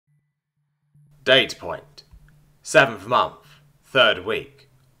Date point. 7th month, 3rd week,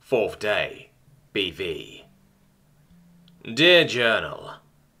 4th day, BV. Dear Journal,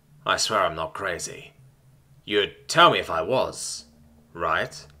 I swear I'm not crazy. You'd tell me if I was,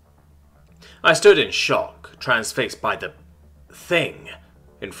 right? I stood in shock, transfixed by the thing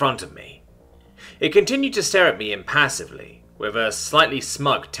in front of me. It continued to stare at me impassively, with a slightly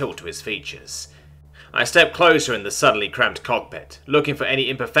smug tilt to his features. I stepped closer in the suddenly cramped cockpit, looking for any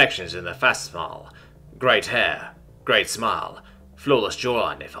imperfections in the facsimile. Great hair, great smile, flawless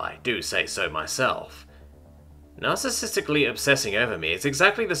jawline if I do say so myself. Narcissistically obsessing over me is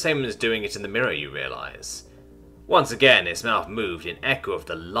exactly the same as doing it in the mirror, you realize. Once again, his mouth moved in echo of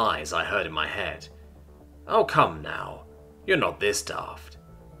the lies I heard in my head. Oh, come now. You're not this daft.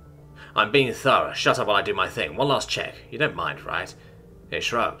 I'm being thorough. Shut up while I do my thing. One last check. You don't mind, right? He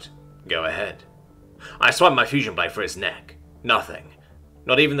shrugged. Go ahead. I swiped my fusion blade for his neck. Nothing.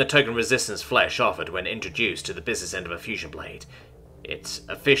 Not even the token resistance flesh offered when introduced to the business end of a fusion blade. It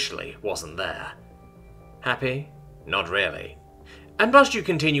officially wasn't there. Happy? Not really. And must you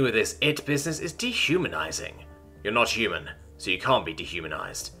continue with this it business is dehumanizing. You're not human, so you can't be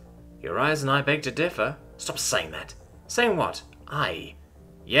dehumanized. Your eyes and I beg to differ. Stop saying that. Saying what? I.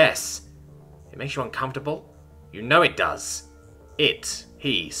 Yes. It makes you uncomfortable? You know it does. It.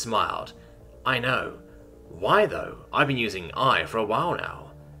 He smiled. I know. Why though? I've been using I for a while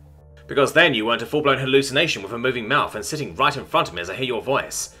now. Because then you weren't a full-blown hallucination with a moving mouth and sitting right in front of me as I hear your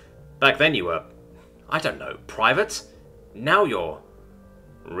voice. Back then you were, I don't know, private? Now you're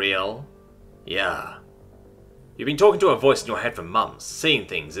real? Yeah. You've been talking to a voice in your head for months. Seeing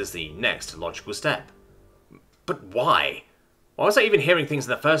things is the next logical step. But why? Why was I even hearing things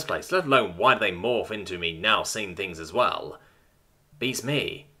in the first place, let alone why do they morph into me now seeing things as well? Beats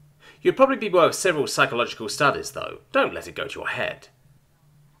me. You'd probably be worth several psychological studies, though. Don't let it go to your head.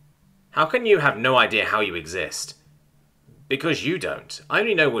 How can you have no idea how you exist? Because you don't. I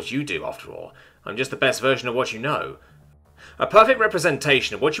only know what you do, after all. I'm just the best version of what you know. A perfect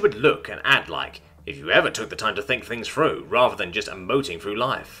representation of what you would look and act like if you ever took the time to think things through, rather than just emoting through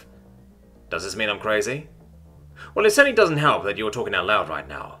life. Does this mean I'm crazy? Well, it certainly doesn't help that you're talking out loud right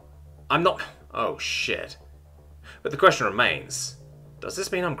now. I'm not... Oh, shit. But the question remains, does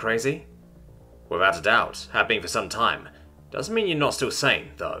this mean I'm crazy? Without a doubt, have been for some time. Doesn't mean you're not still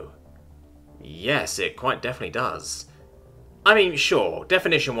sane, though. Yes, it quite definitely does. I mean, sure,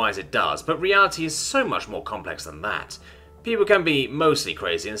 definition-wise it does, but reality is so much more complex than that. People can be mostly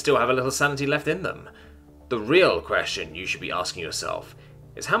crazy and still have a little sanity left in them. The real question you should be asking yourself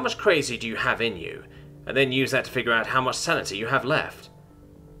is how much crazy do you have in you, and then use that to figure out how much sanity you have left.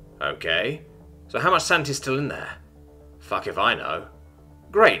 Okay, so how much sanity is still in there? Fuck if I know.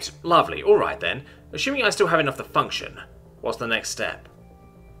 Great, lovely, alright then. Assuming I still have enough to function, what's the next step?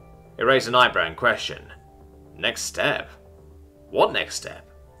 He raised an eyebrow in question. Next step? What next step?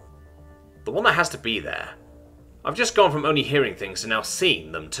 The one that has to be there. I've just gone from only hearing things to now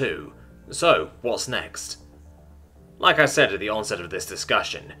seeing them too. So, what's next? Like I said at the onset of this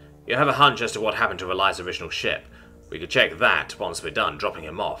discussion, you have a hunch as to what happened to Reli's original ship. We could check that once we're done dropping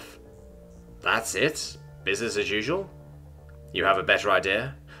him off. That's it? Business as usual? You have a better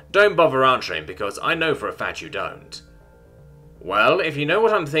idea? Don't bother answering because I know for a fact you don't. Well, if you know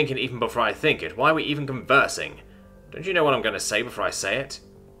what I'm thinking even before I think it, why are we even conversing? Don't you know what I'm going to say before I say it?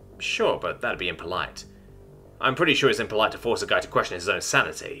 Sure, but that'd be impolite. I'm pretty sure it's impolite to force a guy to question his own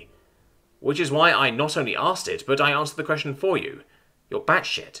sanity. Which is why I not only asked it, but I answered the question for you. You're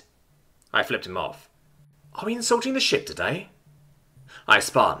batshit. I flipped him off. Are we insulting the ship today? I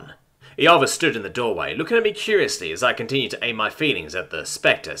spun. Iava stood in the doorway, looking at me curiously as I continued to aim my feelings at the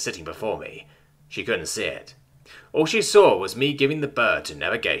spectre sitting before me. She couldn't see it. All she saw was me giving the bird to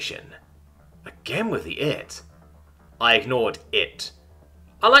navigation. Again with the it. I ignored it.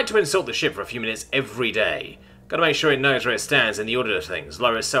 I like to insult the ship for a few minutes every day. Gotta make sure it knows where it stands in the order of things,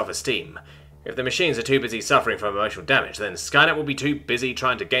 lower its self-esteem. If the machines are too busy suffering from emotional damage, then Skynet will be too busy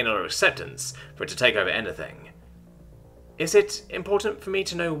trying to gain our acceptance for it to take over anything. Is it important for me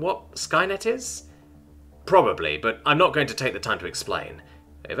to know what Skynet is? Probably, but I'm not going to take the time to explain.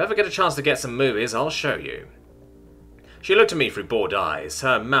 If I ever get a chance to get some movies, I'll show you. She looked at me through bored eyes,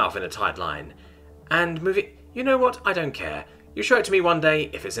 her mouth in a tight line. And movie... You know what? I don't care. You show it to me one day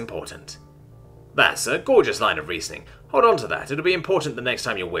if it's important. That's a gorgeous line of reasoning. Hold on to that. It'll be important the next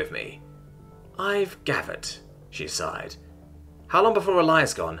time you're with me. I've gathered, she sighed. How long before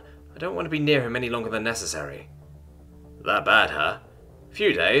Reli's gone? I don't want to be near him any longer than necessary. That bad, huh?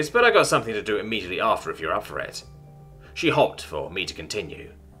 Few days, but I got something to do immediately after if you're up for it. She hopped for me to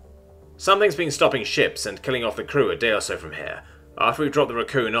continue. Something's been stopping ships and killing off the crew a day or so from here. After we drop the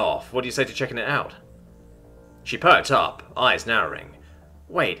raccoon off, what do you say to checking it out? She perked up, eyes narrowing.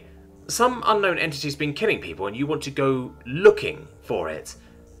 Wait, some unknown entity's been killing people and you want to go looking for it?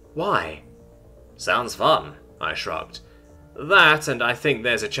 Why? Sounds fun, I shrugged. That, and I think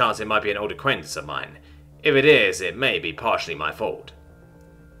there's a chance it might be an old acquaintance of mine. If it is, it may be partially my fault.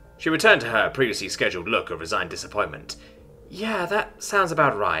 She returned to her previously scheduled look of resigned disappointment. Yeah, that sounds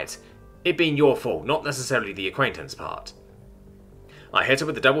about right. It being your fault, not necessarily the acquaintance part. I hit her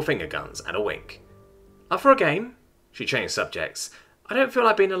with the double finger guns and a wink. Up for a game? She changed subjects. I don't feel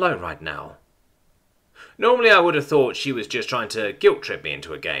like being alone right now. Normally I would have thought she was just trying to guilt-trip me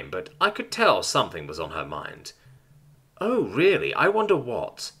into a game, but I could tell something was on her mind. Oh, really? I wonder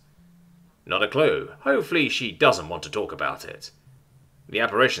what. Not a clue. Hopefully she doesn't want to talk about it. The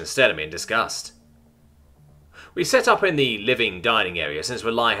apparition stared at me in disgust. We set up in the living dining area since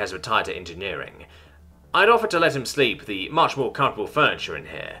Riley has retired to engineering. I'd offered to let him sleep the much more comfortable furniture in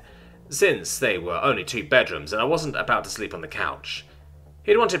here, since they were only 2 bedrooms and I wasn't about to sleep on the couch.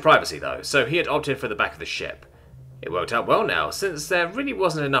 He'd wanted privacy though, so he had opted for the back of the ship. It worked out well now, since there really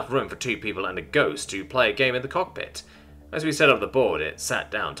wasn't enough room for 2 people and a ghost to play a game in the cockpit. As we set up the board, it sat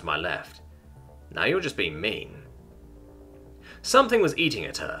down to my left. Now you're just being mean. Something was eating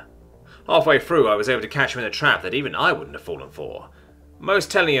at her. Halfway through, I was able to catch her in a trap that even I wouldn't have fallen for. Most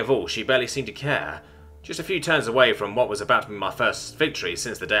telling of all, she barely seemed to care. Just a few turns away from what was about to be my first victory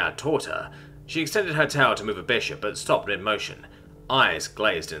since the day I'd taught her, she extended her tail to move a bishop, but stopped mid-motion, eyes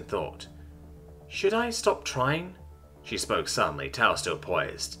glazed in thought. Should I stop trying? She spoke suddenly, tail still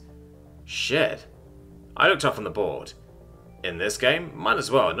poised. Shit. I looked up from the board. In this game? Might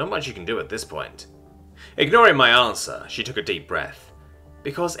as well, not much you can do at this point. Ignoring my answer, she took a deep breath.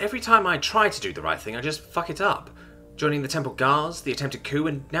 Because every time I try to do the right thing, I just fuck it up. Joining the Temple Guards, the attempted coup,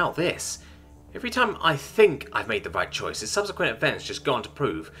 and now this. Every time I think I've made the right choices, subsequent events just go on to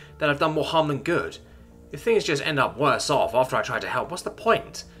prove that I've done more harm than good. If things just end up worse off after I try to help, what's the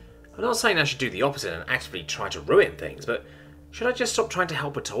point? I'm not saying I should do the opposite and actively try to ruin things, but should I just stop trying to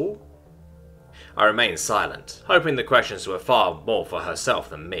help at all? I remained silent, hoping the questions were far more for herself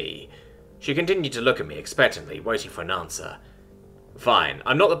than me. She continued to look at me expectantly, waiting for an answer. Fine,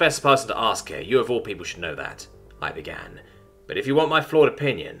 I'm not the best person to ask here, you of all people should know that, I began. But if you want my flawed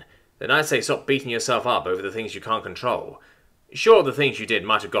opinion, then I'd say stop beating yourself up over the things you can't control. Sure, the things you did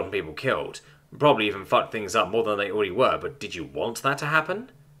might have gotten people killed, probably even fucked things up more than they already were, but did you want that to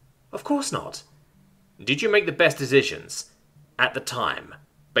happen? Of course not. Did you make the best decisions, at the time,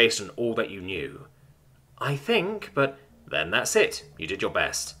 based on all that you knew? I think, but then that's it, you did your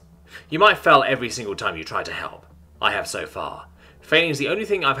best. You might fail every single time you try to help. I have so far. Failing is the only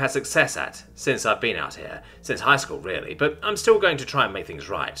thing I've had success at since I've been out here, since high school really, but I'm still going to try and make things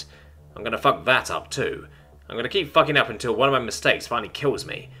right. I'm going to fuck that up too. I'm going to keep fucking up until one of my mistakes finally kills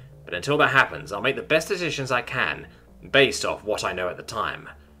me, but until that happens, I'll make the best decisions I can, based off what I know at the time.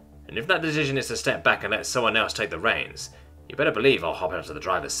 And if that decision is to step back and let someone else take the reins, you better believe I'll hop out to the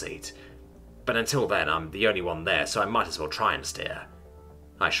driver's seat. But until then, I'm the only one there, so I might as well try and steer.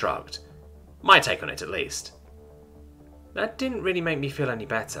 I shrugged. My take on it, at least. That didn't really make me feel any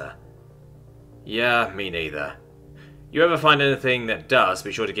better. Yeah, me neither. You ever find anything that does,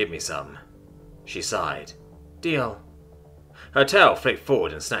 be sure to give me some. She sighed. Deal. Her tail flicked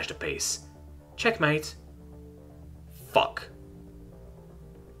forward and snatched a piece. Checkmate. Fuck.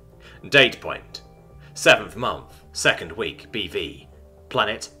 Date point. 7th month, 2nd week, BV.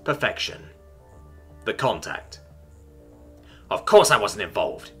 Planet Perfection. The Contact. Of course I wasn't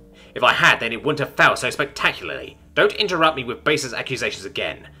involved. If I had, then it wouldn't have failed so spectacularly. Don't interrupt me with baseless accusations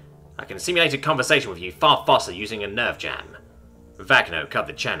again. I can simulate a conversation with you far faster using a nerve jam. Vagno cut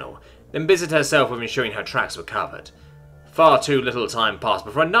the channel, then busied herself with ensuring her tracks were covered. Far too little time passed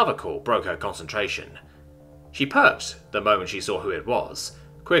before another call broke her concentration. She perked the moment she saw who it was,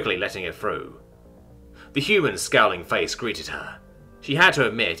 quickly letting it through. The human's scowling face greeted her. She had to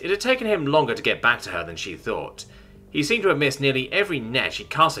admit, it had taken him longer to get back to her than she thought. He seemed to have missed nearly every net she'd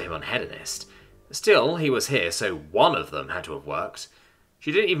cast at him on Hedonist. Still, he was here, so one of them had to have worked.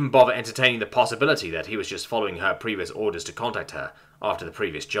 She didn't even bother entertaining the possibility that he was just following her previous orders to contact her after the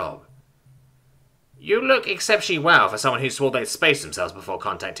previous job. You look exceptionally well for someone who swore they'd spaced themselves before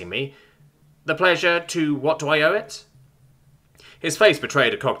contacting me. The pleasure, to what do I owe it? His face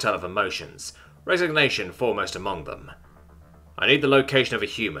betrayed a cocktail of emotions, resignation foremost among them. I need the location of a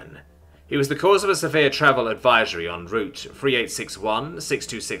human. He was the cause of a severe travel advisory on route 3861,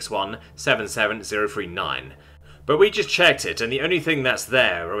 6261, 77039. But we just checked it, and the only thing that's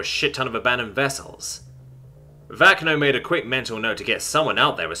there are a shit ton of abandoned vessels. Vagno made a quick mental note to get someone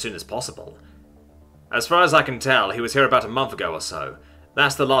out there as soon as possible. As far as I can tell, he was here about a month ago or so.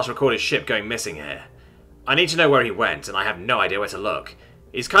 That's the last recorded ship going missing here. I need to know where he went, and I have no idea where to look.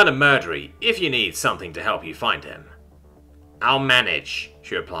 He's kind of murdery, if you need something to help you find him. I'll manage,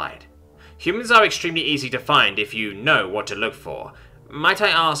 she replied. Humans are extremely easy to find if you know what to look for. Might I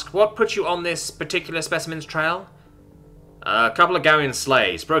ask, what put you on this particular specimen's trail? A couple of Gallian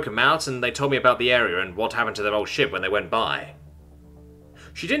slaves broke him out, and they told me about the area and what happened to their old ship when they went by.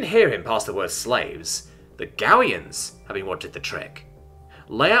 She didn't hear him pass the word slaves. The Gallians had been what did the trick.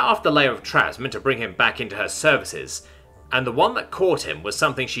 Layer after layer of traps meant to bring him back into her services, and the one that caught him was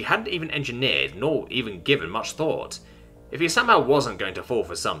something she hadn't even engineered nor even given much thought. If he somehow wasn't going to fall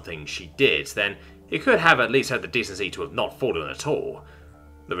for something she did, then he could have at least had the decency to have not fallen at all.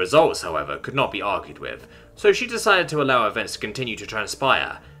 The results, however, could not be argued with, so she decided to allow events to continue to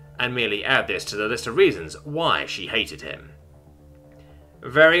transpire, and merely add this to the list of reasons why she hated him.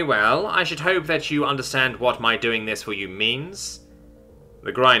 Very well, I should hope that you understand what my doing this for you means.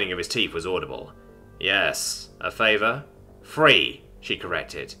 The grinding of his teeth was audible. Yes, a favour? Free, she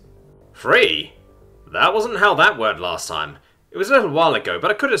corrected. Free? That wasn't how that worked last time. It was a little while ago,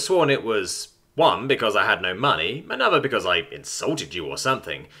 but I could have sworn it was, one, because I had no money, another because I insulted you or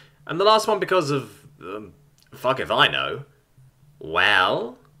something, and the last one because of, fuck if I know.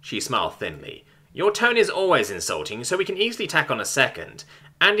 Well, she smiled thinly, your tone is always insulting, so we can easily tack on a second,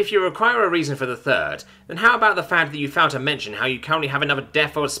 and if you require a reason for the third, then how about the fact that you failed to mention how you currently have another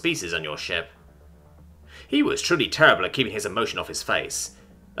death-old species on your ship? He was truly terrible at keeping his emotion off his face.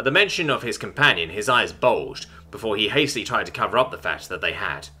 At the mention of his companion, his eyes bulged, before he hastily tried to cover up the fact that they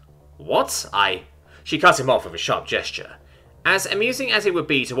had. What? She cut him off with a sharp gesture. As amusing as it would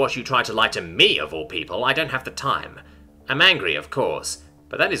be to watch you try to lie to me, of all people, I don't have the time. I'm angry, of course,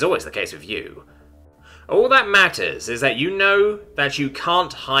 but that is always the case with you. All that matters is that you know that you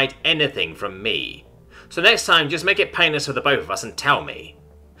can't hide anything from me. So next time, just make it painless for the both of us and tell me.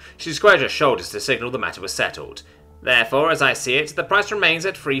 She squared her shoulders to signal the matter was settled. Therefore, as I see it, the price remains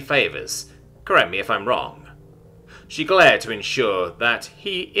at 3 favours. Correct me if I'm wrong. She glared to ensure that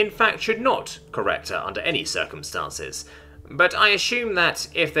he, in fact, should not correct her under any circumstances. But I assume that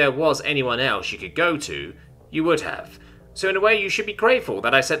if there was anyone else you could go to, you would have. So in a way, you should be grateful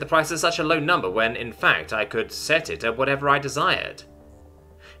that I set the price at such a low number when, in fact, I could set it at whatever I desired.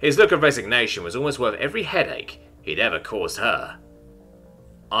 His look of resignation was almost worth every headache he'd ever caused her.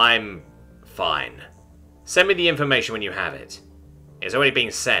 I'm fine. Send me the information when you have it. It's already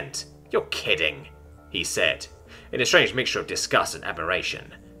been sent. You're kidding, he said, in a strange mixture of disgust and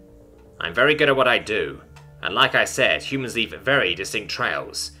admiration. I'm very good at what I do, and like I said, humans leave very distinct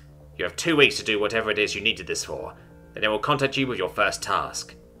trails. You have 2 weeks to do whatever it is you needed this for, then I will contact you with your first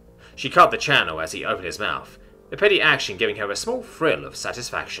task. She cut the channel as he opened his mouth, the petty action giving her a small thrill of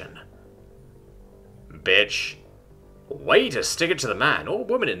satisfaction. Bitch. Way to stick it to the man, or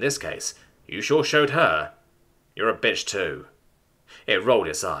woman in this case. You sure showed her. You're a bitch too. It rolled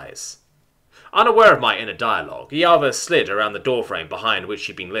its eyes. Unaware of my inner dialogue, Yava slid around the doorframe behind which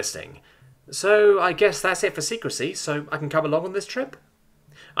she'd been listening. So I guess that's it for secrecy, so I can come along on this trip?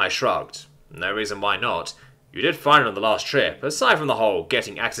 I shrugged. No reason why not. You did fine on the last trip, aside from the whole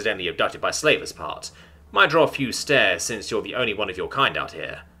getting accidentally abducted by slavers part. Might draw a few stares since you're the only one of your kind out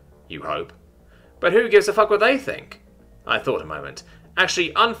here. You hope. But who gives a fuck what they think? I thought a moment.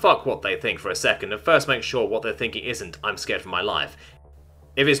 Actually, unfuck what they think for a second and first make sure what they're thinking isn't I'm scared for my life.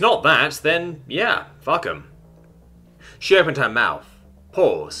 If it's not that, then yeah, fuck 'em. She opened her mouth,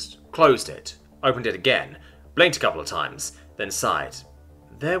 paused, closed it, opened it again, blinked a couple of times, then sighed.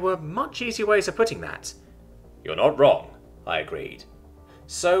 There were much easier ways of putting that. You're not wrong, I agreed.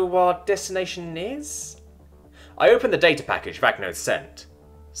 So our destination is? I opened the data package Vaknoth sent.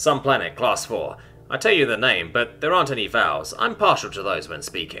 Some planet, class 4. I tell you the name, but there aren't any vowels. I'm partial to those when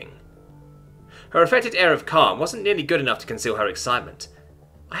speaking. Her affected air of calm wasn't nearly good enough to conceal her excitement.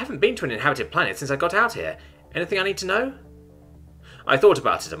 I haven't been to an inhabited planet since I got out here. Anything I need to know? I thought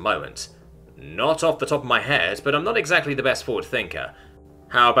about it a moment. Not off the top of my head, but I'm not exactly the best forward thinker.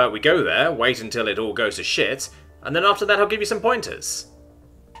 How about we go there, wait until it all goes to shit, and then after that I'll give you some pointers.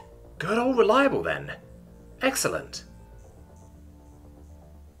 Good old reliable then. Excellent.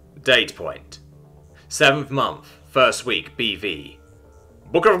 Date point. 7th month, 1st week, BV.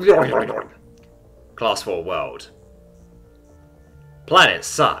 Book of Class 4 world. Planets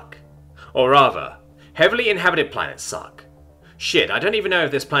suck. Or rather, heavily inhabited planets suck. Shit, I don't even know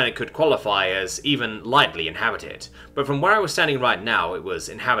if this planet could qualify as even lightly inhabited, but from where I was standing right now, it was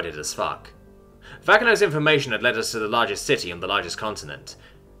inhabited as fuck. Vaknoth's information had led us to the largest city on the largest continent.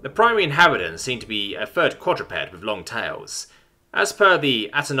 The primary inhabitants seemed to be a furred quadruped with long tails. As per the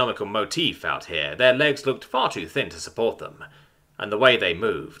anatomical motif out here, their legs looked far too thin to support them, and the way they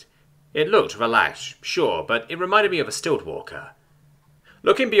moved. It looked relaxed, sure, but it reminded me of a stilt walker.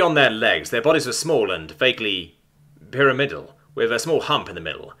 Looking beyond their legs, their bodies were small and vaguely pyramidal, with a small hump in the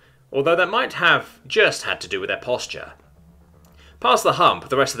middle, although that might have just had to do with their posture. Past the hump,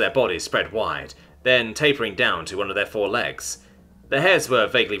 the rest of their bodies spread wide, then tapering down to one of their 4 legs. Their heads were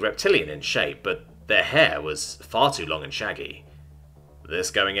vaguely reptilian in shape, but their hair was far too long and shaggy.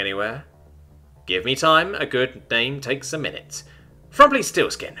 This going anywhere? Give me time, a good name takes a minute. Frumply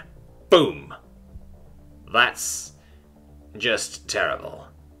Steelskin. Boom! That's just terrible.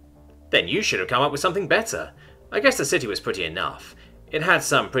 Then you should have come up with something better. I guess the city was pretty enough. It had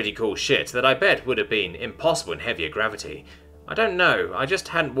some pretty cool shit that I bet would have been impossible in heavier gravity. I don't know, I just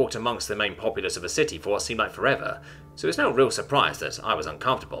hadn't walked amongst the main populace of a city for what seemed like forever, so it's no real surprise that I was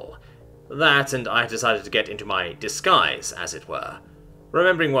uncomfortable. That, and I decided to get into my disguise, as it were.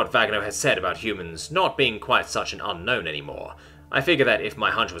 Remembering what Vagano had said about humans not being quite such an unknown anymore, I figured that if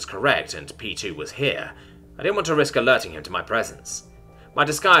my hunch was correct and P2 was here, I didn't want to risk alerting him to my presence. My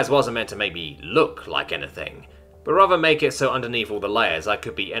disguise wasn't meant to make me look like anything, but rather make it so underneath all the layers I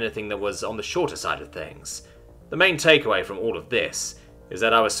could be anything that was on the shorter side of things. The main takeaway from all of this is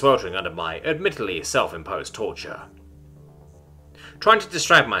that I was sweltering under my admittedly self-imposed torture. Trying to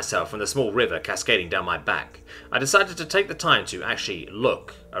distract myself from the small river cascading down my back, I decided to take the time to actually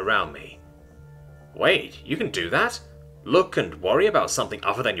look around me. Wait, you can do that? Look and worry about something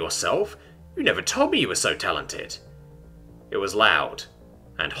other than yourself? You never told me you were so talented. It was loud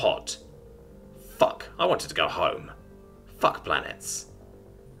and hot. Fuck, I wanted to go home. Fuck planets.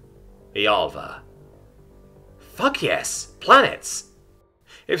 Ialva. Fuck yes, planets!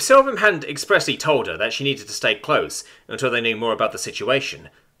 If Sylvim hadn't expressly told her that she needed to stay close until they knew more about the situation,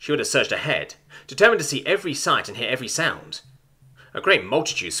 she would have surged ahead, determined to see every sight and hear every sound. A great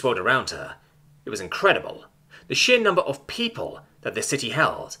multitude swirled around her. It was incredible. The sheer number of people that this city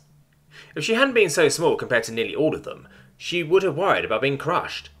held. If she hadn't been so small compared to nearly all of them, she would have worried about being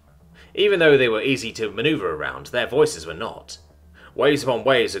crushed. Even though they were easy to maneuver around, their voices were not. Waves upon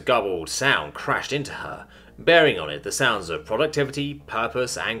waves of garbled sound crashed into her, bearing on it the sounds of productivity,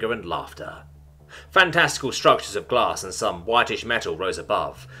 purpose, anger, and laughter. Fantastical structures of glass and some whitish metal rose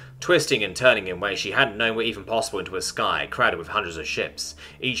above, twisting and turning in ways she hadn't known were even possible into a sky crowded with hundreds of ships,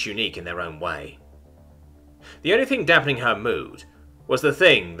 each unique in their own way. The only thing dampening her mood was the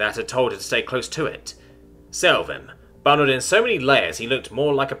thing that had told her to stay close to it. Sylvim, bundled in so many layers he looked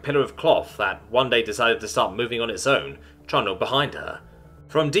more like a pillar of cloth that one day decided to start moving on its own, trundled behind her.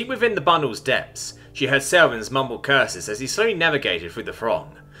 From deep within the bundle's depths, she heard Sylvim's mumbled curses as he slowly navigated through the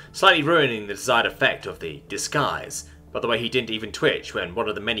throng, slightly ruining the desired effect of the disguise by the way he didn't even twitch when one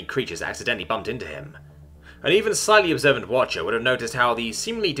of the many creatures accidentally bumped into him. An even slightly observant watcher would have noticed how the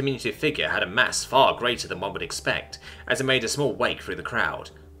seemingly diminutive figure had a mass far greater than one would expect, as it made a small wake through the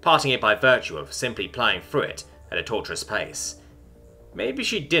crowd, parting it by virtue of simply plying through it at a torturous pace. Maybe if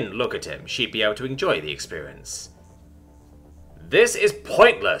she didn't look at him, she'd be able to enjoy the experience. "This is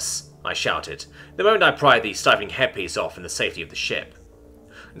pointless!" I shouted, the moment I pried the stifling headpiece off in the safety of the ship.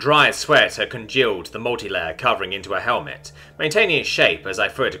 Dry sweat had congealed the multi-layer covering into her helmet, maintaining its shape as I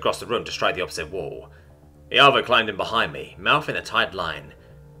threw it across the room to strike the opposite wall. Ialva climbed in behind me, mouth in a tight line.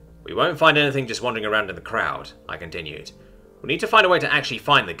 "We won't find anything just wandering around in the crowd," I continued. "We need to find a way to actually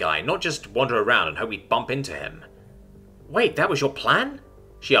find the guy, not just wander around and hope we bump into him." "Wait, that was your plan?"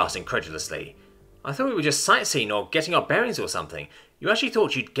 she asked incredulously. "I thought we were just sightseeing or getting our bearings or something. You actually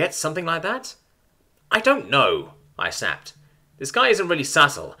thought you'd get something like that?" "I don't know," I snapped. "This guy isn't really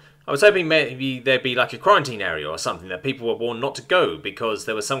subtle. I was hoping maybe there'd be like a quarantine area or something that people were warned not to go because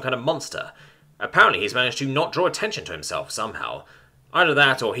there was some kind of monster. Apparently he's managed to not draw attention to himself somehow. Either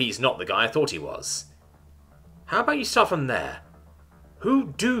that or he's not the guy I thought he was." "How about you start from there?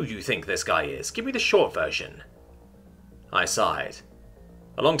 Who do you think this guy is? Give me the short version." I sighed.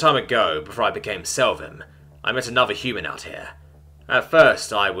 A long time ago, before I became Sylvim, I met another human out here. At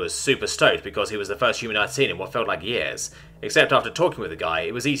first, I was super stoked because he was the first human I'd seen in what felt like years, except after talking with the guy,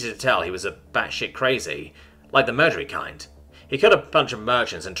 it was easy to tell he was a batshit crazy, like the murdery kind. He killed a bunch of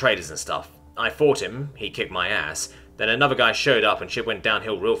merchants and traders and stuff. I fought him, he kicked my ass, then another guy showed up and shit went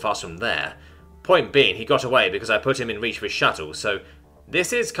downhill real fast from there. Point being, he got away because I put him in reach of his shuttle, so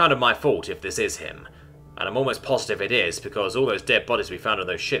this is kind of my fault if this is him. And I'm almost positive it is, because all those dead bodies we found on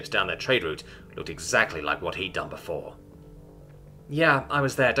those ships down their trade route looked exactly like what he'd done before. "Yeah, I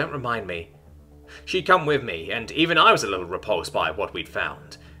was there, don't remind me." She'd come with me, and even I was a little repulsed by what we'd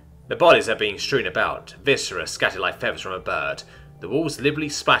found. The bodies are being strewn about, viscera scattered like feathers from a bird, the walls liberally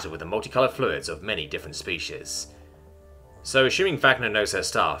splattered with the multicolored fluids of many different species. So assuming Wagner knows her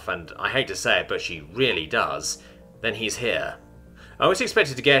stuff, and I hate to say it, but she really does, then he's here. I was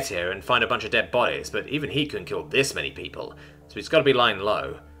expected to get here and find a bunch of dead bodies, but even he couldn't kill this many people, so he's got to be lying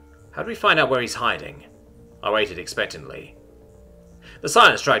low. How do we find out where he's hiding? I waited expectantly. The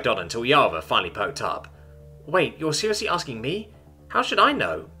silence dragged on until Yarva finally poked up. Wait, you're seriously asking me? How should I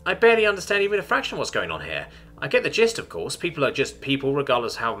know? I barely understand even a fraction of what's going on here. I get the gist, of course. People are just people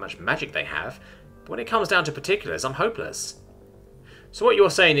regardless of how much magic they have. But when it comes down to particulars, I'm hopeless. So what you're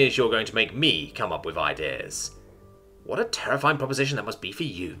saying is you're going to make me come up with ideas. What a terrifying proposition that must be for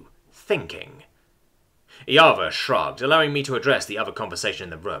you. Thinking. Yarva shrugged, allowing me to address the other conversation in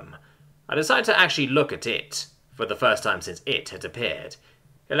the room. I decided to actually look at it, for the first time since it had appeared.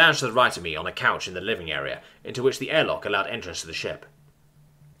 It lounged to the right of me on a couch in the living area, into which the airlock allowed entrance to the ship.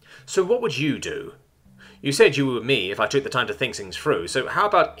 So what would you do? You said you were with me if I took the time to think things through, so how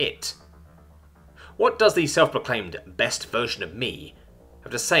about it? What does the self-proclaimed best version of me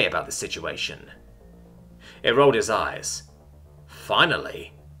have to say about this situation? It rolled his eyes.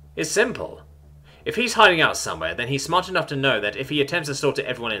 Finally. It's simple. If he's hiding out somewhere, then he's smart enough to know that if he attempts to slaughter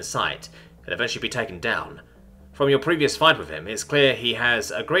everyone in sight, he'll eventually be taken down. From your previous fight with him, it's clear he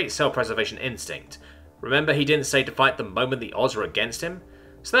has a great self-preservation instinct. Remember, he didn't stay to fight the moment the odds were against him?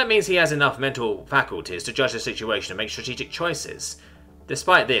 So that means he has enough mental faculties to judge the situation and make strategic choices.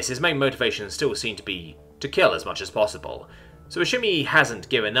 Despite this, his main motivations still seem to be to kill as much as possible. So assuming he hasn't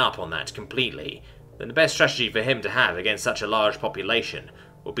given up on that completely, then the best strategy for him to have against such a large population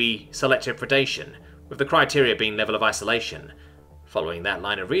will be selective predation, with the criteria being level of isolation. Following that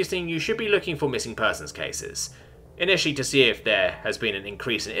line of reasoning, you should be looking for missing persons cases. Initially to see if there has been an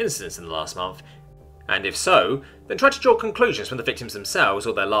increase in incidents in the last month, and if so, then try to draw conclusions from the victims themselves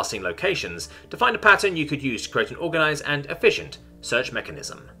or their last seen locations to find a pattern you could use to create an organised and efficient search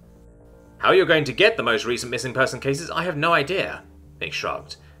mechanism. How you're going to get the most recent missing person cases, I have no idea, Meek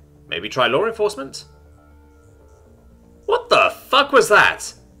shrugged. Maybe try law enforcement? What the fuck was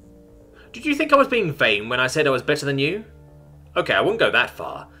that? Did you think I was being vain when I said I was better than you? Okay, I wouldn't go that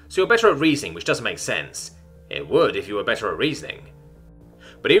far, so you're better at reasoning, which doesn't make sense. It would if you were better at reasoning.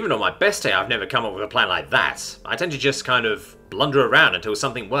 But even on my best day, I've never come up with a plan like that. I tend to just kind of blunder around until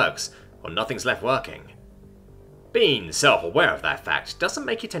something works, or nothing's left working. Being self-aware of that fact doesn't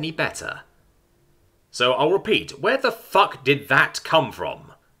make it any better. So I'll repeat, where the fuck did that come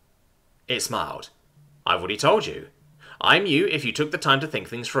from? It smiled. I've already told you. I'm you if you took the time to think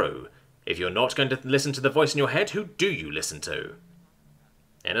things through. If you're not going to listen to the voice in your head, who do you listen to?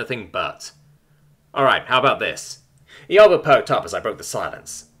 Anything but. Alright, how about this? Yrrol perked up as I broke the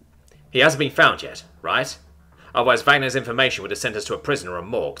silence. He hasn't been found yet, right? Otherwise Wagner's information would have sent us to a prison or a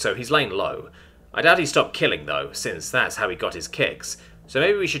morgue, so he's laying low. I doubt he stopped killing though, since that's how he got his kicks, so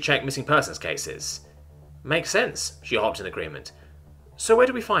maybe we should check missing persons cases. Makes sense, she hopped in agreement. So where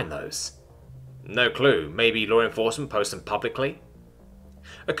do we find those? No clue, maybe law enforcement posts them publicly?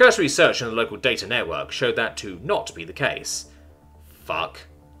 A cursory search on the local data network showed that to not be the case. Fuck,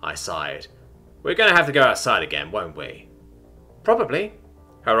 I sighed. We're going to have to go outside again, won't we? Probably.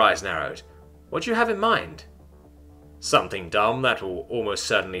 Her eyes narrowed. What do you have in mind? Something dumb that will almost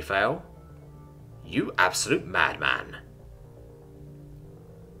certainly fail. You absolute madman.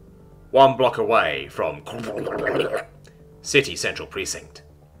 1 block away from City Central Precinct.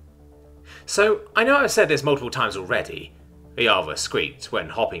 So, I know I've said this multiple times already, Yrrol squeaked when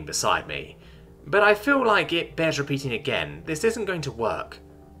hopping beside me, but I feel like it bears repeating again. This isn't going to work.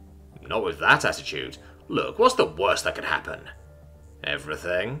 Not with that attitude. Look, what's the worst that could happen?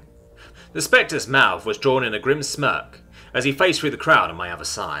 Everything. The Spectre's mouth was drawn in a grim smirk as he faced through the crowd on my other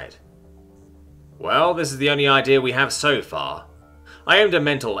side. Well, this is the only idea we have so far. I aimed a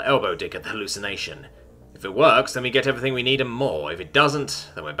mental elbow dig at the hallucination. If it works, then we get everything we need and more. If it doesn't,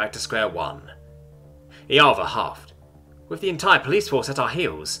 then we're back to square one. Yrrol huffed. With the entire police force at our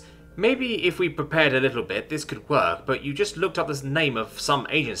heels, maybe if we prepared a little bit, this could work, but you just looked up the name of some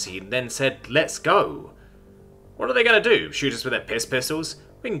agency and then said, let's go. What are they going to do? Shoot us with their piss pistols?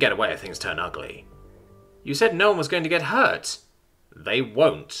 We can get away if things turn ugly. You said no one was going to get hurt. They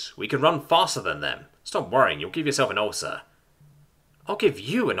won't. We can run faster than them. Stop worrying, you'll give yourself an ulcer. I'll give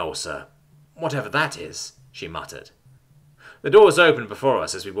you an ulcer. Whatever that is, she muttered. The doors opened before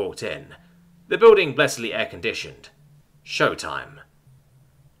us as we walked in. The building blessedly air-conditioned. Showtime.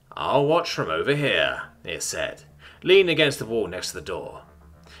 I'll watch from over here, it said, leaning against the wall next to the door.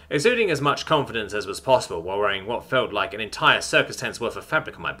 Exuding as much confidence as was possible while wearing what felt like an entire circus tent's worth of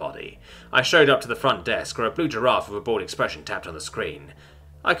fabric on my body, I strode up to the front desk where a blue giraffe with a bored expression tapped on the screen.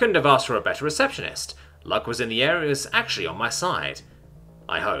 I couldn't have asked for a better receptionist. Luck was in the air, it was actually on my side.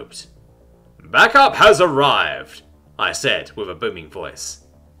 I hoped. Backup has arrived, I said with a booming voice.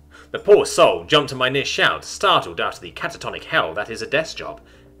 The poor soul jumped to my near shout, startled out of the catatonic hell that is a desk job.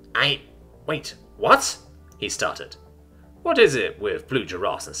 Wait, what? He stuttered. What is it with blue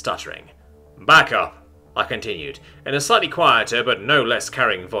giraffes and stuttering? Back up, I continued, in a slightly quieter but no less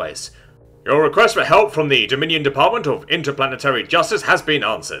carrying voice. Your request for help from the Dominion Department of Interplanetary Justice has been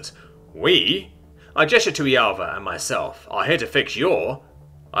answered. We, I gestured to Iava and myself, are here to fix your...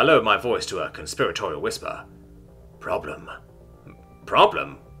 I lowered my voice to a conspiratorial whisper. Problem?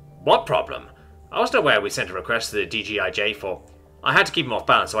 Problem? What problem? I wasn't aware we sent a request to the DGIJ for... I had to keep him off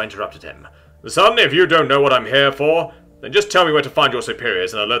balance, so I interrupted him. Son, if you don't know what I'm here for, then just tell me where to find your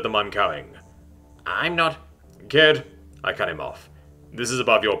superiors and alert them I'm coming. I'm not... Kid, I cut him off. This is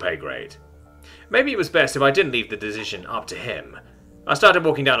above your pay grade. Maybe it was best if I didn't leave the decision up to him. I started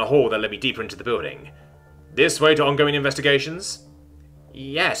walking down a hall that led me deeper into the building. This way to ongoing investigations?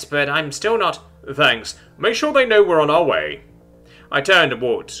 Yes, but I'm still not... Thanks. Make sure they know we're on our way. I turned and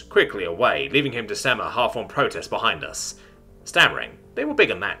walked quickly away, leaving him to stammer half-formed protest behind us. Stammering. They were big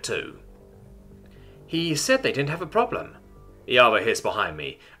on that too. He said they didn't have a problem. Iava hissed behind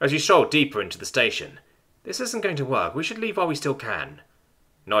me, as we strolled deeper into the station. This isn't going to work. We should leave while we still can.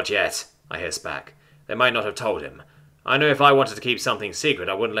 Not yet, I hissed back. They might not have told him. I know if I wanted to keep something secret,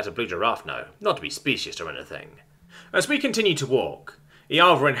 I wouldn't let a blue giraffe know. Not to be specious or anything. As we continued to walk,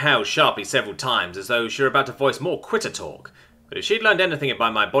 Iava inhaled sharply several times as though she were about to voice more quitter talk. But if she'd learned anything by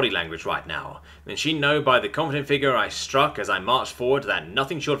my body language right now, then she'd know by the confident figure I struck as I marched forward that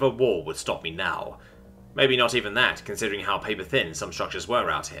nothing short of a wall would stop me now. Maybe not even that, considering how paper-thin some structures were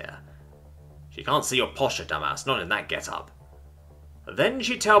out here. She can't see your posture, dumbass, not in that get-up. Then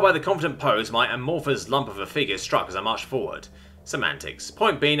she'd tell by the confident pose my amorphous lump of a figure struck as I marched forward. Semantics.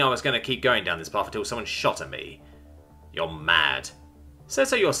 Point being, I was going to keep going down this path until someone shot at me. You're mad. Say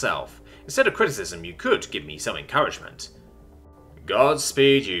so yourself. Instead of criticism, you could give me some encouragement.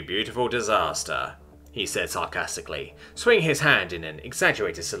 Godspeed, you beautiful disaster, he said sarcastically, swinging his hand in an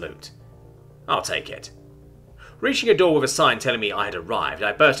exaggerated salute. I'll take it. Reaching a door with a sign telling me I had arrived,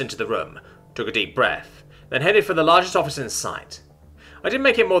 I burst into the room, took a deep breath, then headed for the largest office in sight. I didn't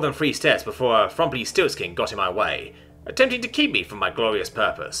make it more than 3 steps before a frumpy stiltskin got in my way, attempting to keep me from my glorious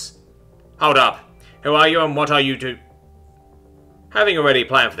purpose. Hold up. Who are you and what are you to... Having already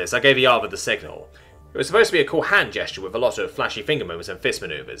planned for this, I gave Iava the signal. It was supposed to be a cool hand gesture with a lot of flashy finger movements and fist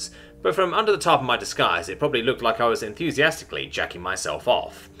maneuvers, but from under the top of my disguise it probably looked like I was enthusiastically jacking myself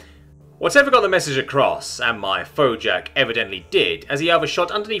off. Whatever got the message across, and my faux jack evidently did, as Iava shot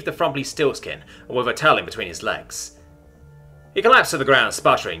underneath the frumpy stiltskin and with a towel in between his legs. He collapsed to the ground,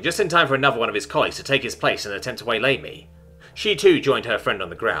 sputtering, just in time for another one of his colleagues to take his place in an attempt to waylay me. She too joined her friend on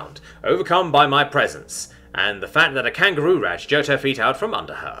the ground, overcome by my presence, and the fact that a kangaroo rat jerked her feet out from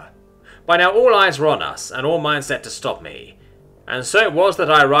under her. By now all eyes were on us, and all minds set to stop me. And so it was that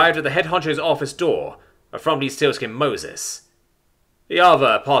I arrived at the head honcho's office door, a frumpy stiltskin Moses. The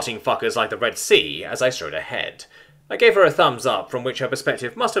other parting fuckers like the Red Sea as I strode ahead. I gave her a thumbs up, from which her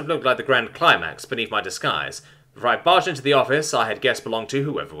perspective must have looked like the grand climax beneath my disguise. Before I barged into the office I had guessed belonged to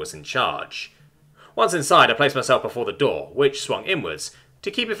whoever was in charge. Once inside, I placed myself before the door, which swung inwards,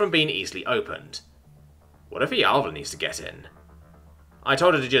 to keep it from being easily opened. What if Iava needs to get in? I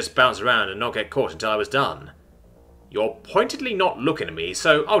told her to just bounce around and not get caught until I was done. You're pointedly not looking at me,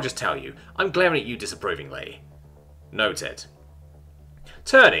 so I'll just tell you, I'm glaring at you disapprovingly. Noted.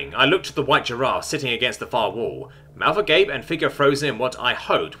 Turning, I looked at the white giraffe sitting against the far wall, mouth agape and figure frozen in what I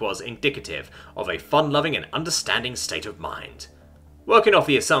hoped was indicative of a fun-loving and understanding state of mind. Working off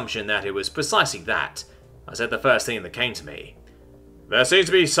the assumption that it was precisely that, I said the first thing that came to me. There seems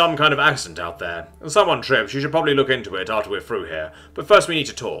to be some kind of accident out there. Someone tripped. You should probably look into it after we're through here, but first we need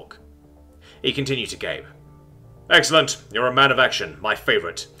to talk. He continued to gape. Excellent. You're a man of action. My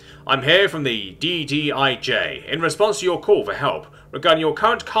favourite. I'm here from the DDIJ in response to your call for help regarding your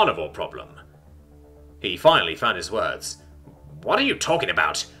current carnivore problem. He finally found his words. What are you talking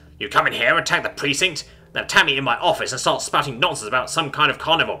about? You come in here, attack the precinct, then attack me in my office and start spouting nonsense about some kind of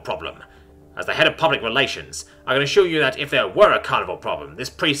carnivore problem. As the head of public relations, I can assure you that if there were a carnivore problem, this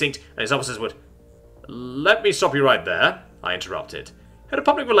precinct and its officers would... Let me stop you right there, I interrupted. Head of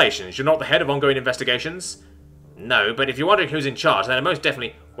public relations, you're not the head of ongoing investigations? No, but if you're wondering who's in charge, then most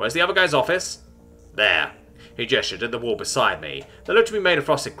definitely... Where's the other guy's office? There. He gestured at the wall beside me, that looked to be made of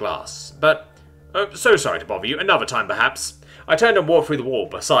frosted glass. But... so sorry to bother you, another time perhaps. I turned and walked through the wall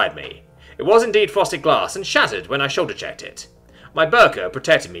beside me. It was indeed frosted glass and shattered when I shoulder-checked it. My burqa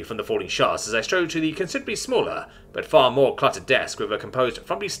protected me from the falling shards as I strode to the considerably smaller, but far more cluttered desk with a composed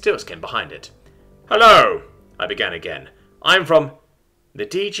frumpy stiltskin behind it. Hello, I began again. I'm from... The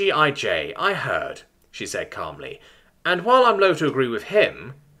DGIJ, I heard, she said calmly. And while I'm loath to agree with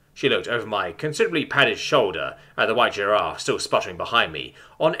him, she looked over my considerably padded shoulder at the white giraffe still sputtering behind me,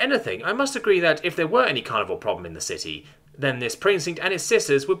 on anything, I must agree that if there were any carnival problem in the city, then this precinct and its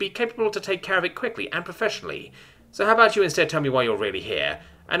sisters would be capable to take care of it quickly and professionally. So how about you instead tell me why you're really here,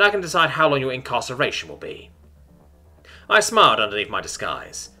 and I can decide how long your incarceration will be. I smiled underneath my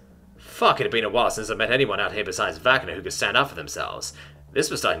disguise. Fuck, it had been a while since I met anyone out here besides Wagner who could stand up for themselves. This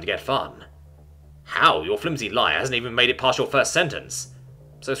was starting to get fun. How? Your flimsy lie hasn't even made it past your first sentence.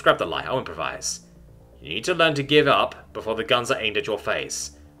 So scrap the lie, I'll improvise. You need to learn to give up before the guns are aimed at your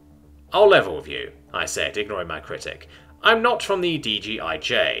face. I'll level with you, I said, ignoring my critic. I'm not from the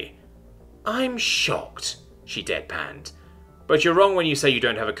DGIJ. I'm shocked, she deadpanned. But you're wrong when you say you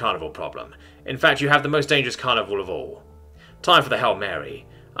don't have a carnival problem. In fact, you have the most dangerous carnival of all. Time for the Hail Mary.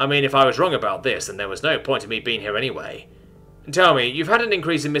 I mean, if I was wrong about this, then there was no point in me being here anyway. Tell me, you've had an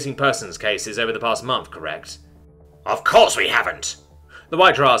increase in missing persons cases over the past month, correct? Of course we haven't! The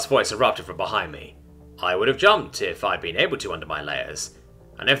white giraffe's voice erupted from behind me. I would have jumped if I'd been able to under my layers.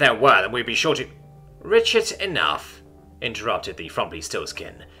 And if there were, then we'd be sure to... Richard, enough, interrupted the frumpy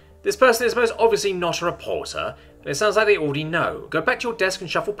stillskin. This person is most obviously not a reporter, and it sounds like they already know. Go back to your desk and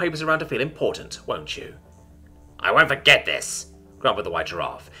shuffle papers around to feel important, won't you? I won't forget this, grumbled the white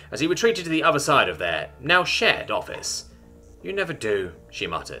giraffe, as he retreated to the other side of their, now shared, office. You never do, she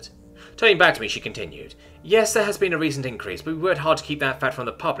muttered. Turning back to me, she continued. Yes, there has been a recent increase, but we worked hard to keep that fact from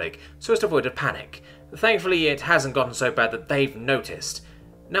the public, so as to avoid a panic. Thankfully, it hasn't gotten so bad that they've noticed.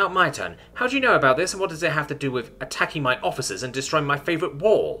 Now, my turn. How do you know about this, and what does it have to do with attacking my officers and destroying my favourite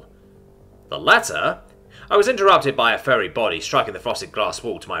wall? The latter? I was interrupted by a furry body striking the frosted glass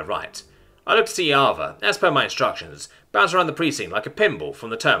wall to my right. I looked to see Ava, as per my instructions, bounce around the precinct like a pinball from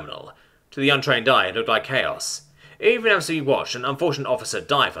the terminal. To the untrained eye, it looked like chaos. Even as we watched, an unfortunate officer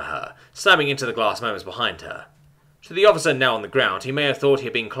die for her, slamming into the glass moments behind her. To the officer now on the ground, he may have thought he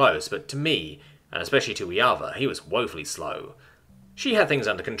had been close, but to me, and especially to Iava, he was woefully slow. She had things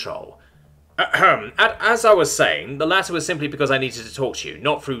under control. As I was saying, the latter was simply because I needed to talk to you,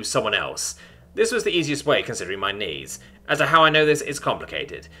 not through someone else. This was the easiest way, considering my needs. As to how I know this, it's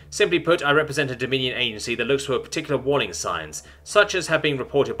complicated. Simply put, I represent a Dominion agency that looks for particular warning signs, such as have been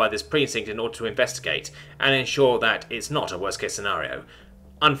reported by this precinct in order to investigate, and ensure that it's not a worst-case scenario.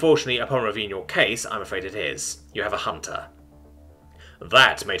 Unfortunately, upon reviewing your case, I'm afraid it is. You have a hunter.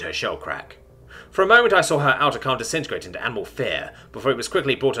 That made her shell crack. For a moment I saw her outer calm disintegrate into animal fear, before it was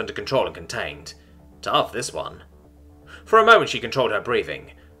quickly brought under control and contained. Tough, this one. For a moment she controlled her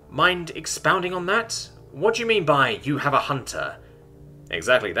breathing. Mind expounding on that? What do you mean by, you have a hunter?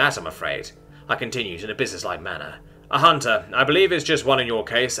 Exactly that, I'm afraid. I continued in a businesslike manner. A hunter, I believe it's just one in your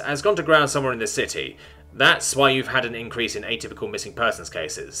case, has gone to ground somewhere in this city. That's why you've had an increase in atypical missing persons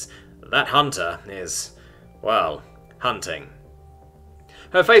cases. That hunter is, well, hunting.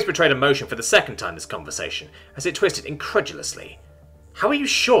 Her face betrayed emotion for the second time this conversation, as it twisted incredulously. How are you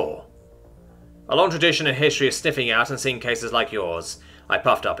sure? A long tradition and history of sniffing out and seeing cases like yours. I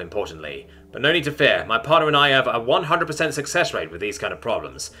puffed up importantly. But no need to fear, my partner and I have a 100% success rate with these kind of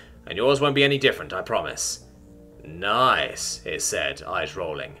problems, and yours won't be any different, I promise. Nice, it said, eyes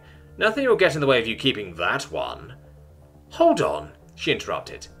rolling. Nothing will get in the way of you keeping that one. Hold on, she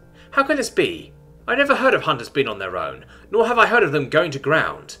interrupted. How can this be? I never heard of hunters being on their own, nor have I heard of them going to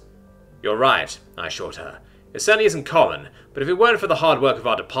ground. You're right, I assured her. It certainly isn't common, but if it weren't for the hard work of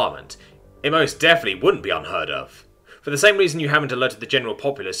our department, it most definitely wouldn't be unheard of. For the same reason you haven't alerted the general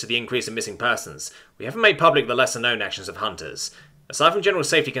populace to the increase in missing persons, we haven't made public the lesser-known actions of hunters. Aside from general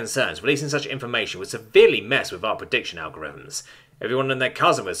safety concerns, releasing such information would severely mess with our prediction algorithms. Everyone and their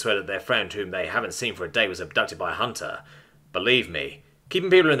cousin would swear that their friend whom they haven't seen for a day was abducted by a hunter. Believe me,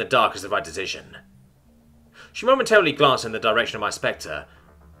 keeping people in the dark is the right decision. She momentarily glanced in the direction of my spectre.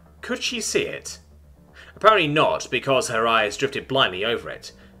 Could she see it? Apparently not, because her eyes drifted blindly over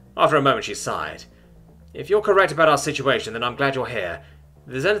it. After a moment she sighed. If you're correct about our situation, then I'm glad you're here.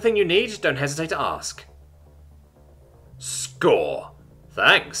 If there's anything you need, don't hesitate to ask. Score!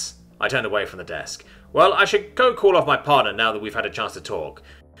 Thanks. I turned away from the desk. Well, I should go call off my partner now that we've had a chance to talk.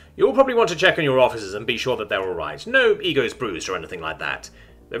 You'll probably want to check on your officers and be sure that they're alright. No egos bruised or anything like that.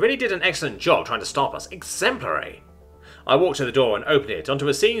 They really did an excellent job trying to stop us. Exemplary. I walked to the door and opened it onto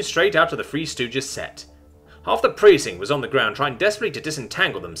a scene straight out of the Three Stooges set. Half the precinct was on the ground trying desperately to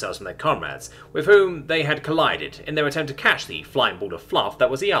disentangle themselves from their comrades, with whom they had collided in their attempt to catch the flying ball of fluff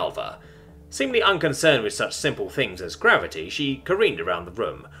that was the Alva. Seemingly unconcerned with such simple things as gravity, she careened around the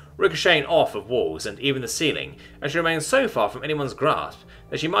room, ricocheting off of walls and even the ceiling, as she remained so far from anyone's grasp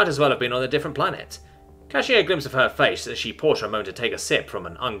that she might as well have been on a different planet. Catching a glimpse of her face as she paused for a moment to take a sip from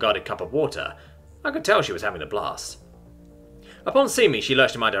an unguarded cup of water, I could tell she was having a blast. Upon seeing me, she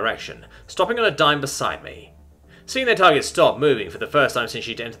lurched in my direction, stopping on a dime beside me. Seeing their target stop moving for the first time since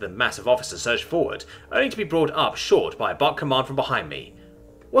she'd entered, the massive officer surged forward, only to be brought up short by a bark command from behind me.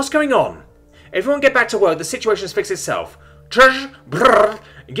 "What's going on? Everyone get back to work, the situation has fixed itself.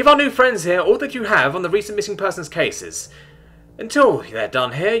 Give our new friends here all that you have on the recent missing persons cases. Until they're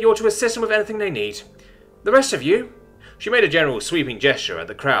done here, you're to assist them with anything they need. The rest of you..." She made a general sweeping gesture at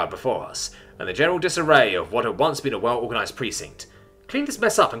the crowd before us, and the general disarray of what had once been a well-organised precinct. "Clean this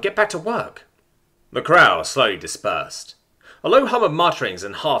mess up and get back to work." The crowd slowly dispersed. A low hum of mutterings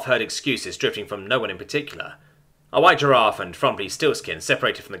and half-heard excuses drifting from no one in particular. A white giraffe and frumpy steelskin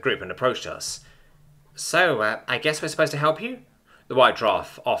separated from the group and approached us. "So, I guess we're supposed to help you?" The white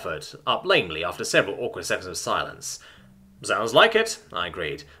giraffe offered, up lamely after several awkward seconds of silence. "Sounds like it," I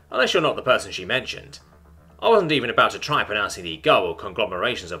agreed, "unless you're not the person she mentioned." I wasn't even about to try pronouncing the garbled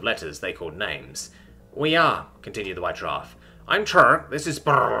conglomerations of letters they called names. "We are," continued the white giraffe. "I'm Tshirt, this is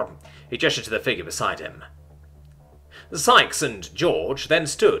Brrr." He gestured to the figure beside him. Sykes and George then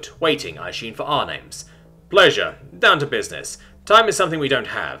stood, waiting, I assume, for our names. "Pleasure. Down to business. Time is something we don't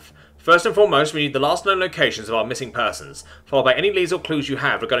have. First and foremost, we need the last known locations of our missing persons, followed by any leads or clues you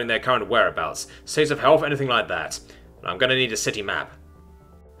have regarding their current whereabouts, states of health, anything like that. I'm going to need a city map."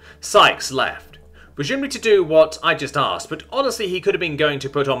 Sykes left, presumably to do what I just asked, but honestly he could have been going to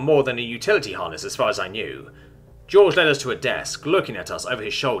put on more than a utility harness as far as I knew. George led us to a desk, looking at us over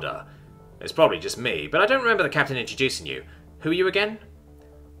his shoulder. It's probably just me, but I don't remember the captain introducing you. Who are you again?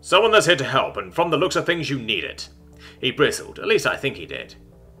 "Someone that's here to help, and from the looks of things you need it." He bristled, at least I think he did.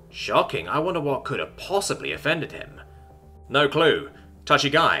 Shocking, I wonder what could have possibly offended him. "No clue. Touchy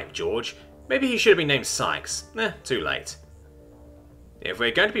guy, George. Maybe he should have been named Sykes. Too late." "If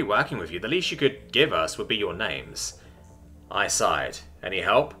we're going to be working with you, the least you could give us would be your names." I sighed. "Any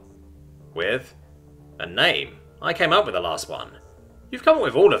help?" "With?" "A name. I came up with the last one." "You've come up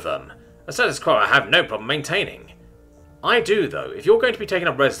with all of them. A status quo I have no problem maintaining." "I do, though. If you're going to be taking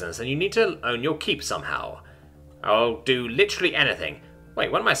up residence, then you need to own your keep somehow." "I'll do literally anything."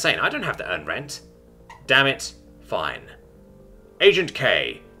 Wait, what am I saying? I don't have to earn rent. Damn it. Fine. Agent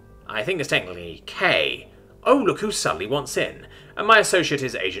K. I think it's technically K. Oh, look who suddenly wants in. And my associate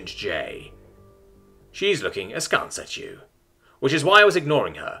is Agent J. She's looking askance at you. Which is why I was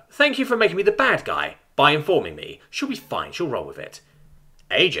ignoring her. Thank you for making me the bad guy by informing me. She'll be fine. She'll roll with it.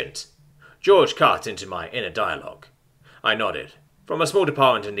 Agent? George cut into my inner dialogue. I nodded. From a small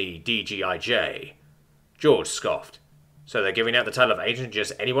department in the DGIJ. George scoffed. So they're giving out the title of agent to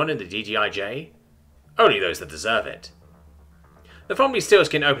just anyone in the DGIJ? Only those that deserve it. The friendly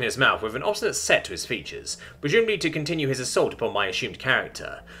steelskin opened his mouth with an obstinate set to his features, presumably to continue his assault upon my assumed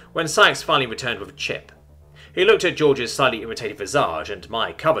character, when Sykes finally returned with a chip. He looked at George's slightly irritated visage and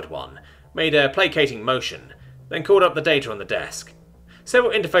my covered one, made a placating motion, then called up the data on the desk.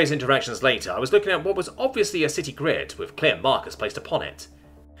 Several interface interactions later, I was looking at what was obviously a city grid with clear markers placed upon it.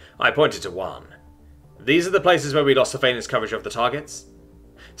 I pointed to one. These are the places where we lost surveillance coverage of the targets?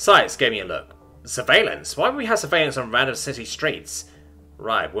 Sykes gave me a look. Surveillance? Why would we have surveillance on random city streets?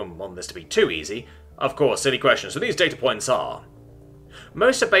 Right, wouldn't want this to be too easy. Of course, silly question. So these data points are...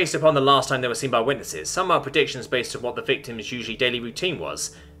 Most are based upon the last time they were seen by witnesses. Some are predictions based on what the victim's usually daily routine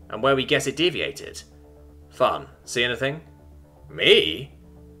was, and where we guess it deviated. Fun. See anything? Me?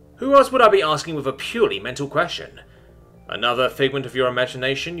 Who else would I be asking with a purely mental question? Another figment of your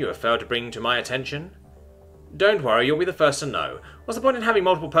imagination you have failed to bring to my attention? Don't worry, you'll be the first to know. What's the point in having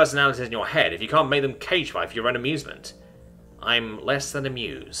multiple personalities in your head if you can't make them cage-fight for your own amusement? I'm less than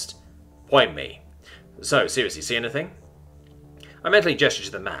amused. Point me. So, seriously, see anything? I mentally gestured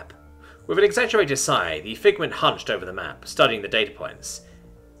to the map. With an exaggerated sigh, the figment hunched over the map, studying the data points.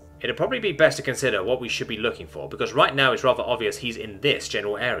 It'd probably be best to consider what we should be looking for, because right now it's rather obvious he's in this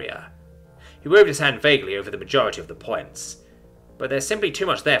general area. He waved his hand vaguely over the majority of the points. But there's simply too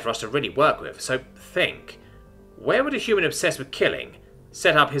much there for us to really work with, so think. Where would a human obsessed with killing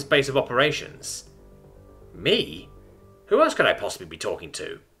set up his base of operations? Me? Who else could I possibly be talking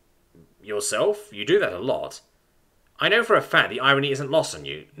to? Yourself? You do that a lot. I know for a fact the irony isn't lost on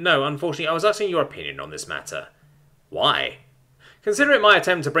you. No, unfortunately, I was asking your opinion on this matter. Why? Consider it my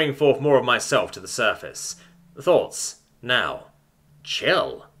attempt to bring forth more of myself to the surface. Thoughts. Now.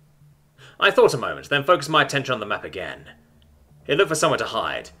 Chill. I thought a moment, then focused my attention on the map again. He looked for somewhere to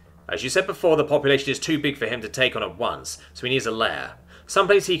hide. As you said before, the population is too big for him to take on at once, so he needs a lair.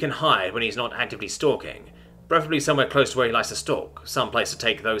 Someplace he can hide when he's not actively stalking. Preferably somewhere close to where he likes to stalk. Someplace to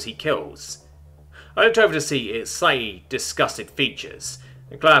take those he kills. I looked over to see its slightly disgusted features,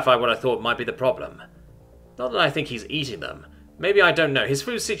 and clarify what I thought might be the problem. Not that I think he's eating them, Maybe I don't know his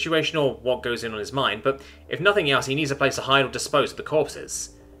food situation or what goes in on his mind, but if nothing else, he needs a place to hide or dispose of the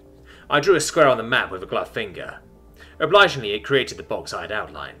corpses. I drew a square on the map with a gloved finger. Obligingly, it created the box I had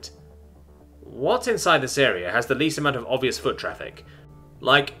outlined. What's inside this area has the least amount of obvious foot traffic?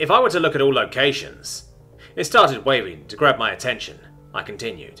 Like, if I were to look at all locations... It started waving to grab my attention. I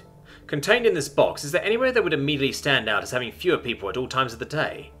continued. Contained in this box, is there anywhere that would immediately stand out as having fewer people at all times of the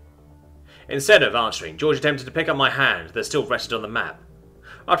day? Instead of answering, George attempted to pick up my hand that still rested on the map.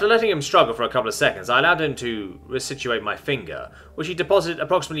 After letting him struggle for a couple of seconds, I allowed him to resituate my finger, which he deposited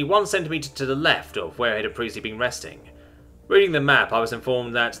approximately 1 centimetre to the left of where it had previously been resting. Reading the map, I was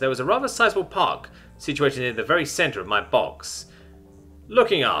informed that there was a rather sizable park situated near the very centre of my box.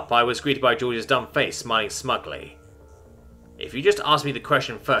 Looking up, I was greeted by George's dumb face smiling smugly. If you just asked me the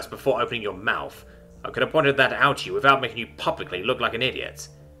question first before opening your mouth, I could have pointed that out to you without making you publicly look like an idiot.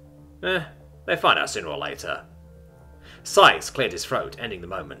 They find out sooner or later. Sykes cleared his throat, ending the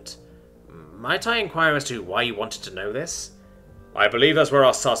moment. Might I inquire as to why you wanted to know this? I believe that's where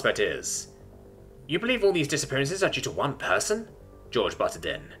our suspect is. You believe all these disappearances are due to one person? George butted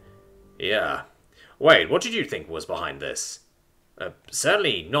in. Yeah. Wait, what did you think was behind this?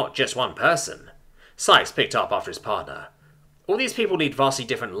 Certainly not just one person. Sykes picked up after his partner. All these people lead vastly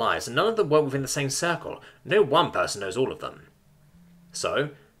different lives, and none of them work within the same circle. No one person knows all of them. So,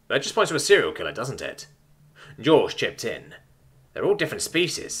 that just points to a serial killer, doesn't it? George chipped in. They're all different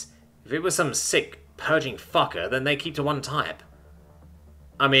species. If it was some sick, purging fucker, then they keep to one type.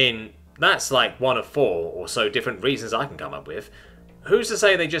 I mean, that's like 1 of 4 or so different reasons I can come up with. Who's to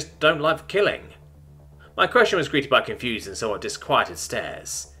say they just don't like killing? My question was greeted by confused and somewhat disquieted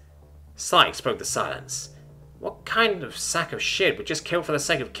stares. Sykes broke the silence. What kind of sack of shit would just kill for the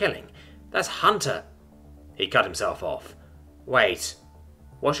sake of killing? That's Hunter. He cut himself off. Wait,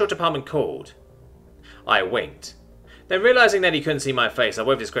 what's your department called? I winked. Then realizing that he couldn't see my face, I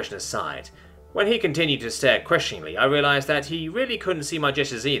waved his question aside. When he continued to stare questioningly, I realized that he really couldn't see my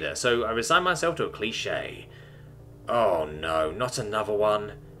gestures either, so I resigned myself to a cliché. Oh no, not another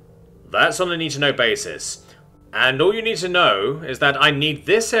one. That's on a need-to-know basis. And all you need to know is that I need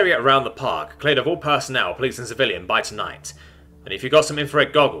this area around the park cleared of all personnel, police and civilian, by tonight. And if you got some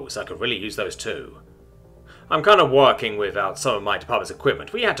infrared goggles, I could really use those too. I'm kind of working without some of my department's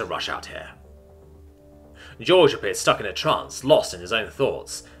equipment. We had to rush out here. George appeared stuck in a trance, lost in his own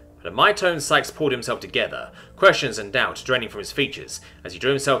thoughts. But at my tone, Sykes pulled himself together, questions and doubt draining from his features as he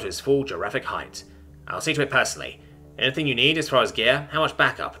drew himself to his full giraffic height. I'll see to it personally. Anything you need as far as gear? How much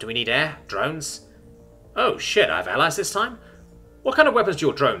backup? Do we need air? Drones? Oh shit, I have allies this time? What kind of weapons do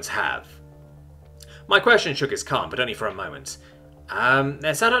your drones have? My question shook his calm, but only for a moment.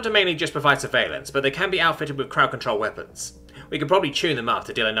 They're set up to mainly just provide surveillance, but they can be outfitted with crowd control weapons. We could probably tune them up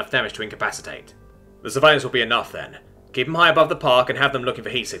to deal enough damage to incapacitate. The surveillance will be enough then. Keep them high above the park and have them looking for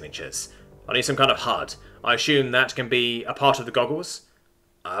heat signatures. I need some kind of HUD. I assume that can be a part of the goggles?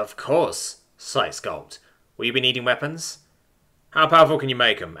 Of course, Sykes gulped. Will you be needing weapons? How powerful can you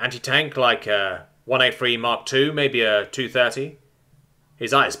make them? Anti-tank like a 183 Mark II, maybe a 230?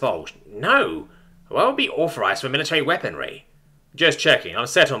 His eyes bulged. No! I won't be authorized for military weaponry. Just checking. I'm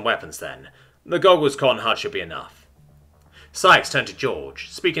set on weapons then. The goggles con HUD should be enough. Sykes turned to George,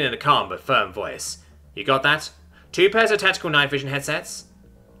 speaking in a calm but firm voice. You got that? 2 pairs of tactical night vision headsets?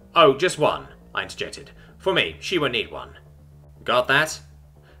 Oh, just one, I interjected. For me, she won't need one. Got that?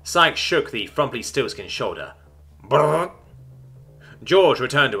 Sykes shook the frumpy steelskin shoulder. Brrr. George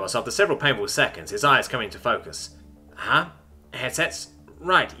returned to us after several painful seconds, his eyes coming into focus. Huh? Headsets?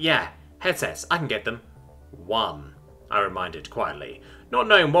 Right, yeah. Headsets. I can get them. 1, I reminded quietly, not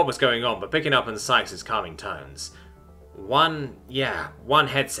knowing what was going on but picking up on Sykes' calming tones. 1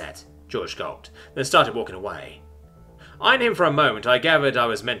 headset, George gulped, then started walking away. Eyeing him for a moment, I gathered I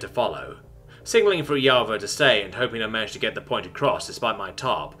was meant to follow. Signaling for Yalva to stay and hoping I managed to get the point across despite my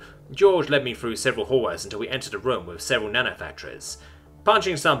tarp, George led me through several hallways until we entered a room with several nanofactories.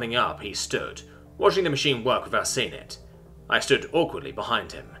 Punching something up, he stood, watching the machine work without seeing it. I stood awkwardly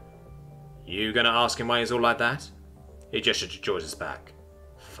behind him. You gonna ask him why he's all like that? He gestured to George's back.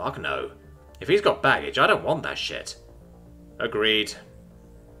 Fuck no. If he's got baggage, I don't want that shit. Agreed.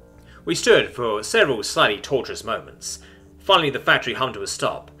 We stood for several slightly torturous moments. Finally, the factory hummed to a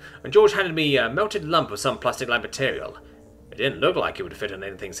stop, and George handed me a melted lump of some plastic-like material. It didn't look like it would fit on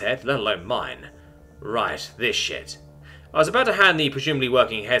anything's head, let alone mine. Right, this shit. I was about to hand the presumably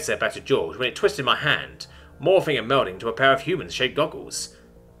working headset back to George when it twisted my hand, morphing and melding to a pair of human-shaped goggles.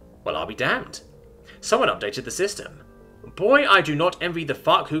 Well, I'll be damned. Someone updated the system. Boy, I do not envy the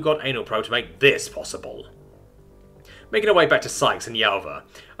fuck who got Anal Pro to make this possible. Making our way back to Sykes and Yalva,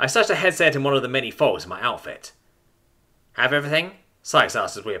 I stashed a headset in one of the many folds of my outfit. Have everything? Sykes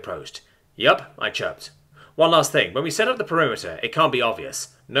asked as we approached. Yup, I chirped. One last thing. When we set up the perimeter, it can't be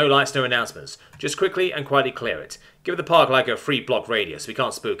obvious. No lights, no announcements. Just quickly and quietly clear it. Give the park like a 3-block radius. We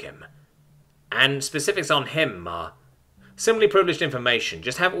can't spook him. And specifics on him are... Similarly privileged information.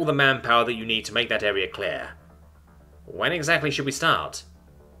 Just have all the manpower that you need to make that area clear. When exactly should we start?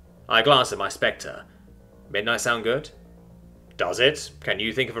 I glanced at my Spectre. Midnight sound good? Does it? Can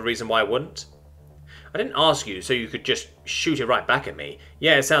you think of a reason why I wouldn't? I didn't ask you so you could just shoot it right back at me.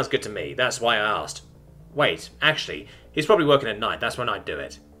 Yeah, it sounds good to me. That's why I asked. Wait, actually, he's probably working at night. That's when I'd do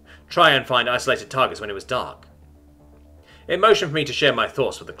it. Try and find isolated targets when it was dark. It motioned for me to share my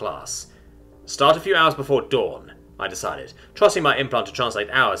thoughts with the class. Start a few hours before dawn, I decided, trusting my implant to translate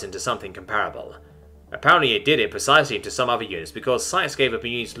hours into something comparable. Apparently it did it precisely into some other units because Sykes gave a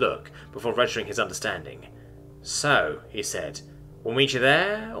bemused look before registering his understanding. So, he said, we'll meet you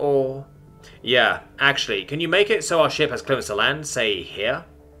there, or... Yeah, actually, can you make it so our ship has clearance to land, say, here?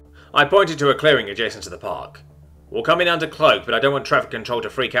 I pointed to a clearing adjacent to the park. We'll come in under cloak, but I don't want traffic control to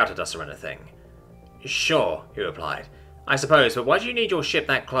freak out at us or anything. Sure, he replied. I suppose, but why do you need your ship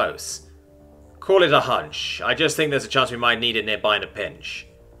that close? Call it a hunch. I just think there's a chance we might need it nearby in a pinch.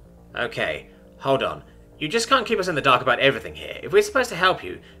 Okay, hold on. You just can't keep us in the dark about everything here. If we're supposed to help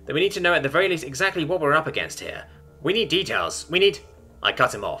you, then we need to know at the very least exactly what we're up against here. We need details. We need... I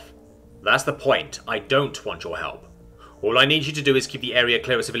cut him off. That's the point. I don't want your help. All I need you to do is keep the area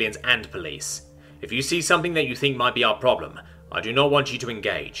clear of civilians and police. If you see something that you think might be our problem, I do not want you to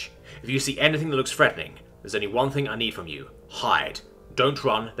engage. If you see anything that looks threatening, there's only one thing I need from you. Hide. Don't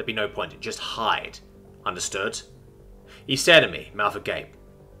run, there'd be no point. Just hide. Understood? He stared at me, mouth agape.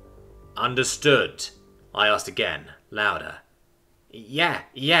 Understood? I asked again, louder.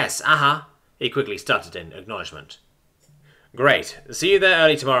 Yes, he quickly stuttered in acknowledgement. Great. See you there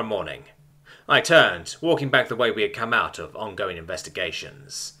early tomorrow morning. I turned, walking back the way we had come out of ongoing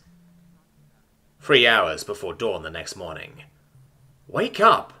investigations. 3 hours before dawn the next morning. Wake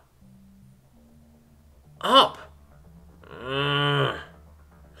up! Up!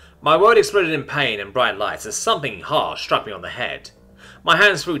 My word exploded in pain and bright lights as something harsh struck me on the head. My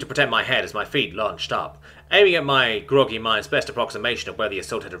hands flew to protect my head as my feet launched up, aiming at my groggy mind's best approximation of where the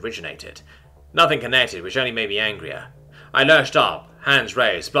assault had originated. Nothing connected, which only made me angrier. I lurched up, hands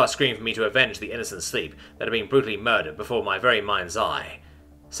raised, blood screamed for me to avenge the innocent sleep that had been brutally murdered before my very mind's eye.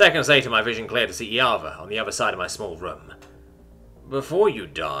 Seconds later my vision cleared to see Iava on the other side of my small room. Before you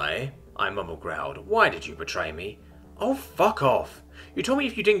die, I mumble-growled, why did you betray me? Oh, fuck off. You told me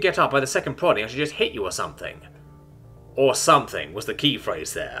if you didn't get up by the second prodding I should just hit you or something. Or something was the key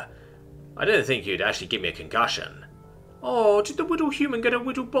phrase there. I didn't think you'd actually give me a concussion. Oh, did the Whittle human get a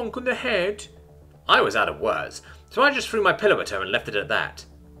Whittle bonk on the head? I was out of words, so I just threw my pillow at her and left it at that.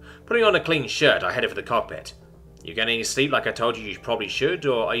 Putting on a clean shirt, I headed for the cockpit. You getting any sleep like I told you probably should,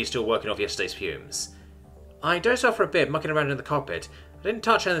 or are you still working off yesterday's fumes? I dozed off for a bit, mucking around in the cockpit. I didn't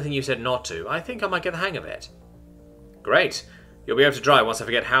touch anything you said not to. I think I might get the hang of it. Great. You'll be able to drive once I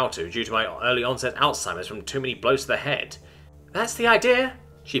forget how to, due to my early onset Alzheimer's from too many blows to the head. That's the idea,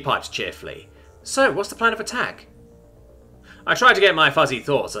 she piped cheerfully. So, what's the plan of attack? I tried to get my fuzzy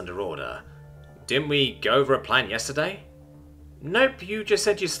thoughts under order. Didn't we go over a plan yesterday? Nope, you just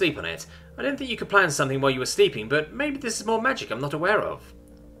said you'd sleep on it. I didn't think you could plan something while you were sleeping, but maybe this is more magic I'm not aware of.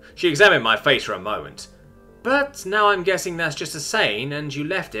 She examined my face for a moment. But now I'm guessing that's just a saying, and you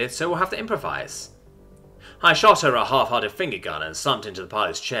left it, so we'll have to improvise. I shot her a half-hearted finger gun and slumped into the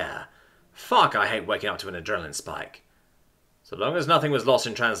pilot's chair. Fuck, I hate waking up to an adrenaline spike. So long as nothing was lost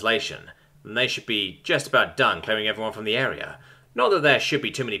in translation, then they should be just about done clearing everyone from the area. Not that there should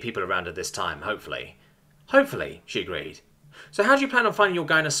be too many people around at this time, hopefully. Hopefully, she agreed. So how do you plan on finding your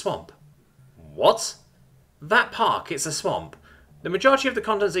guy in a swamp? What? That park, it's a swamp. The majority of the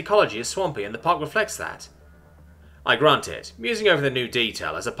continent's ecology is swampy and the park reflects that. I grunted, musing over the new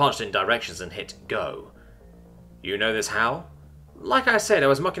detail as I punched in directions and hit go. You know this how? Like I said, I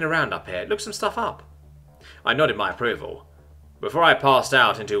was mucking around up here, looked some stuff up. I nodded my approval. Before I passed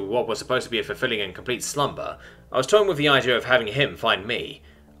out into what was supposed to be a fulfilling and complete slumber, I was toying with the idea of having him find me.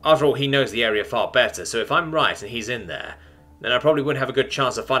 After all, he knows the area far better, so if I'm right and he's in there, then I probably wouldn't have a good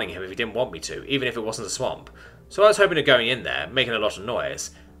chance of finding him if he didn't want me to, even if it wasn't a swamp. So I was hoping of going in there, making a lot of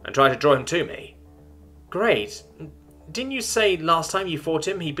noise, and try to draw him to me. Great. Didn't you say last time you fought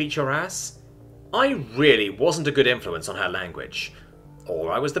him he beat your ass? I really wasn't a good influence on her language.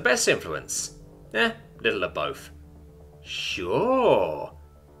 Or I was the best influence. Little of both. Sure.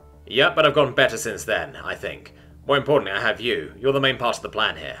 Yep, but I've gotten better since then, I think. More importantly, I have you. You're the main part of the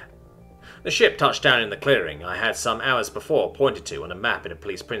plan here. The ship touched down in the clearing I had some hours before pointed to on a map in a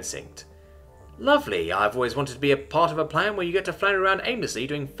police precinct. Lovely, I've always wanted to be a part of a plan where you get to flounder around aimlessly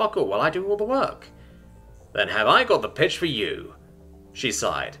doing fuck all while I do all the work. Then have I got the pitch for you? She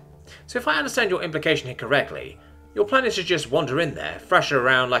sighed. So if I understand your implication here correctly, your plan is to just wander in there, thrash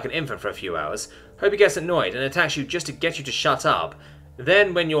around like an infant for a few hours, hope he gets annoyed and attacks you just to get you to shut up.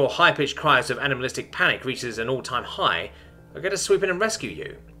 Then when your high-pitched cries of animalistic panic reaches an all-time high, I'll get to swoop in and rescue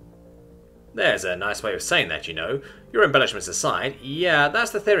you. There's a nice way of saying that, you know. Your embellishments aside, yeah,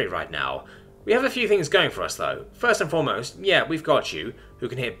 that's the theory right now. We have a few things going for us though. First and foremost, yeah, we've got you, who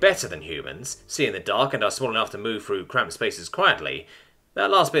can hear better than humans, see in the dark and are small enough to move through cramped spaces quietly.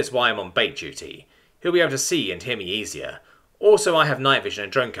 That last bit's why I'm on bait duty. He'll be able to see and hear me easier. Also, I have night vision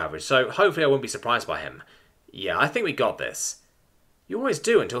and drone coverage, so hopefully I won't be surprised by him. Yeah, I think we got this. You always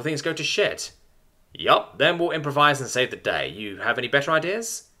do until things go to shit. Yup, then we'll improvise and save the day. You have any better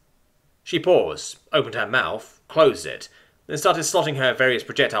ideas? She paused, opened her mouth, closed it, then started slotting her various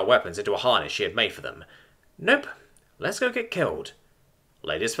projectile weapons into a harness she had made for them. Nope, let's go get killed.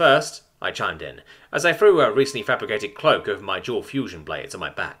 Ladies first, I chimed in, as I threw a recently fabricated cloak over my dual fusion blades on my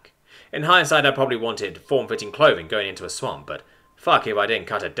back. In hindsight, I probably wanted form-fitting clothing going into a swamp, but fuck if I didn't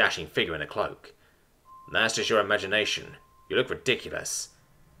cut a dashing figure in a cloak. That's just your imagination. You look ridiculous.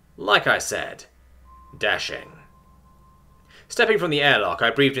 Like I said, dashing. Stepping from the airlock,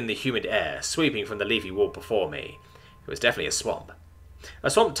 I breathed in the humid air, sweeping from the leafy wall before me. It was definitely a swamp. A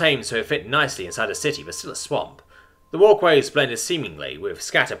swamp tamed so it fit nicely inside a city, but still a swamp. The walkways blended seemingly with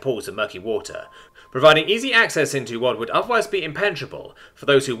scattered pools of murky water, providing easy access into what would otherwise be impenetrable for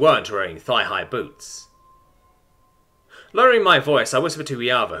those who weren't wearing thigh-high boots. Lowering my voice, I whispered to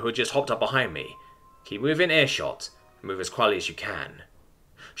Iava, who had just hopped up behind me. Keep within earshot, and move as quietly as you can.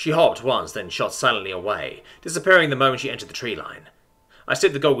 She hopped once, then shot silently away, disappearing the moment she entered the tree line. I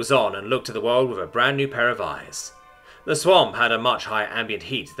slipped the goggles on and looked at the world with a brand new pair of eyes. The swamp had a much higher ambient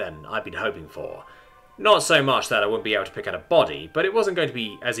heat than I'd been hoping for. Not so much that I wouldn't be able to pick out a body, but it wasn't going to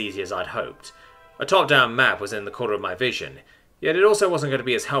be as easy as I'd hoped. A top-down map was in the corner of my vision, yet it also wasn't going to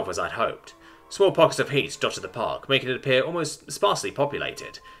be as helpful as I'd hoped. Small pockets of heat dotted the park, making it appear almost sparsely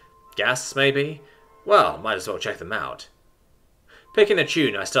populated. Gas, maybe? Well, might as well check them out. Picking a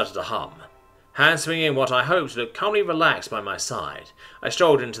tune, I started to hum. Hands swinging what I hoped looked calmly relaxed by my side, I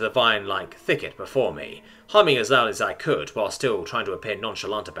strolled into the vine-like thicket before me, humming as loud as I could while still trying to appear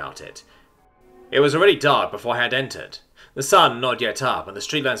nonchalant about it. It was already dark before I had entered. The sun not yet up, and the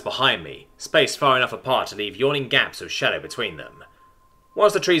streetlamps behind me, spaced far enough apart to leave yawning gaps of shadow between them.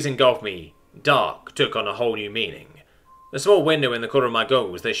 Once the trees engulfed me, dark took on a whole new meaning. The small window in the corner of my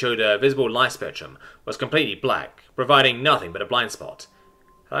goggles that showed a visible light spectrum was completely black, providing nothing but a blind spot.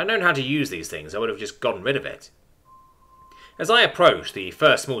 Had I known how to use these things, I would have just gotten rid of it. As I approached, the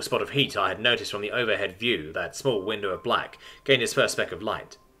first small spot of heat I had noticed from the overhead view, that small window of black, gained its first speck of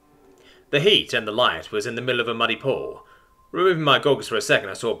light. The heat and the light was in the middle of a muddy pool. Removing my goggles for a second,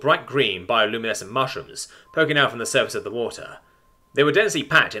 I saw bright green bioluminescent mushrooms poking out from the surface of the water. They were densely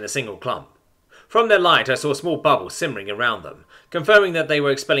packed in a single clump. From their light, I saw small bubbles simmering around them, confirming that they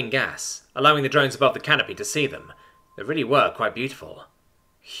were expelling gas, allowing the drones above the canopy to see them. They really were quite beautiful.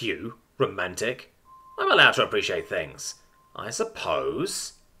 Hugh? Romantic? I'm allowed to appreciate things. I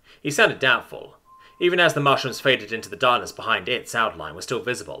suppose. He sounded doubtful, even as the mushrooms faded into the darkness behind its outline was still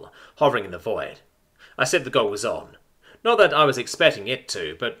visible, hovering in the void. I slipped the goggles on. Not that I was expecting it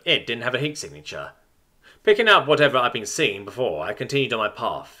to, but it didn't have a heat signature. Picking up whatever I'd been seeing before, I continued on my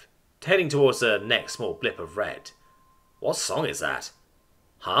path, heading towards the next small blip of red. What song is that?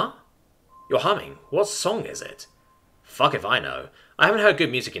 Huh? You're humming. What song is it? Fuck if I know. I haven't heard good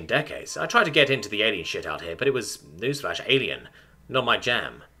music in decades. I tried to get into the alien shit out here, but it was, newsflash, alien. Not my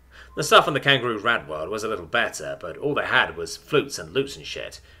jam. The stuff in the kangaroo rat world was a little better, but all they had was flutes and lutes and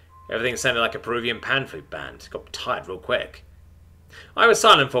shit. Everything sounded like a Peruvian pan flute band. Got tired real quick. I was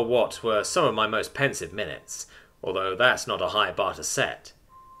silent for what were some of my most pensive minutes, although that's not a high bar to set.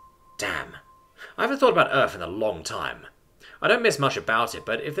 Damn. I haven't thought about Earth in a long time. I don't miss much about it,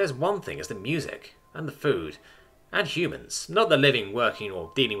 but if there's one thing, it's the music, and the food, and humans. Not the living, working,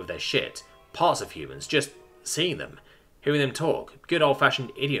 or dealing with their shit. Parts of humans, just seeing them, hearing them talk. Good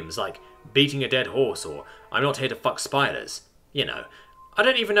old-fashioned idioms like beating a dead horse or I'm not here to fuck spiders. You know. I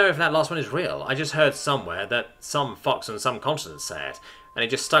don't even know if that last one is real. I just heard somewhere that some fox on some continent say it, and it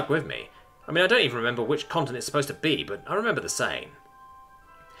just stuck with me. I mean, I don't even remember which continent it's supposed to be, but I remember the saying.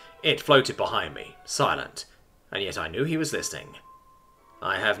 It floated behind me, silent, and yet I knew he was listening.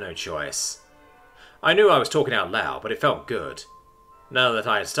 I have no choice. I knew I was talking out loud, but it felt good. Now that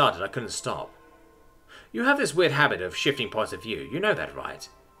I had started, I couldn't stop. You have this weird habit of shifting points of view, you know that, right?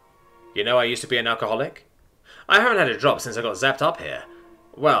 You know I used to be an alcoholic? I haven't had a drop since I got zapped up here.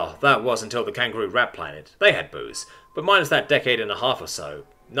 Well, that was until the Kangaroo Rat Planet. They had booze, but minus that decade and a half or so,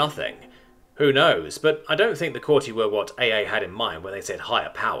 nothing. Who knows, but I don't think the Courtie were what AA had in mind when they said higher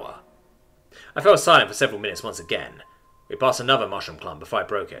power. I fell silent for several minutes once again. We passed another mushroom clump before I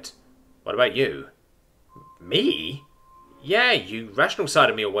broke it. What about you? Me? Yeah, you rational side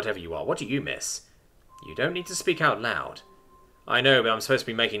of me or whatever you are. What do you miss? You don't need to speak out loud. I know, but I'm supposed to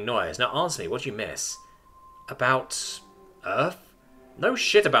be making noise. Now answer me, what do you miss? About Earth? No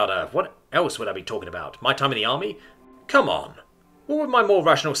shit about Earth. What else would I be talking about? My time in the army? Come on. What would my more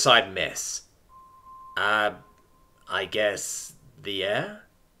rational side miss? I guess the air?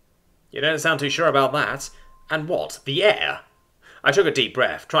 You don't sound too sure about that. And what? The air? I took a deep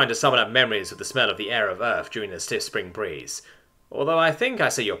breath, trying to summon up memories of the smell of the air of Earth during the stiff spring breeze. Although I think I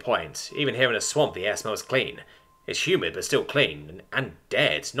see your point. Even here in a swamp the air smells clean. It's humid but still clean. And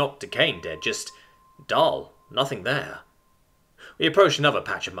dead. Not decaying dead, just dull. Nothing there. We approached another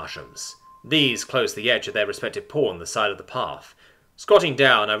patch of mushrooms. These closed the edge of their respective pool on the side of the path. Squatting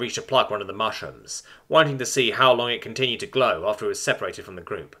down, I reached to pluck one of the mushrooms, wanting to see how long it continued to glow after it was separated from the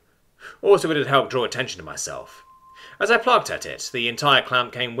group. Also, it had helped draw attention to myself. As I plucked at it, the entire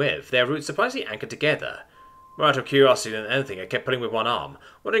clamp came with, their roots surprisingly anchored together. More out of curiosity than anything, I kept pulling with one arm,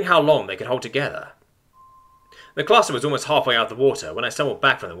 wondering how long they could hold together. The cluster was almost halfway out of the water when I stumbled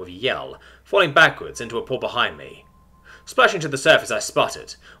back from them with a yell, falling backwards into a pool behind me. Splashing to the surface, I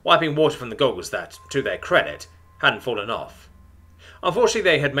sputtered, wiping water from the goggles that, to their credit, hadn't fallen off. Unfortunately,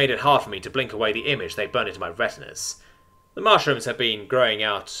 they had made it hard for me to blink away the image they burned into my retinas. The mushrooms had been growing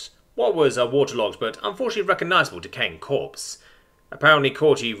out what was a waterlogged but unfortunately recognisable decaying corpse. Apparently,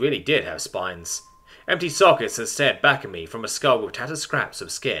 Courtie really did have spines. Empty sockets had stared back at me from a skull with tattered scraps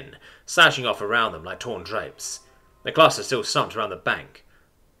of skin, slashing off around them like torn drapes. The cluster still slumped around the bank,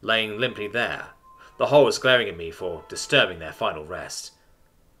 laying limply there. The hole was glaring at me for disturbing their final rest.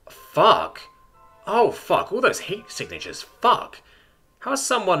 Fuck! Oh, fuck, all those heat signatures, fuck! How has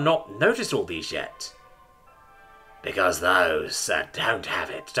someone not noticed all these yet? Because those that don't have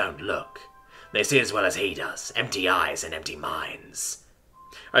it don't look. They see as well as he does, empty eyes and empty minds.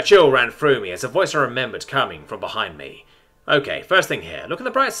 A chill ran through me as a voice I remembered coming from behind me. Okay, first thing here, look on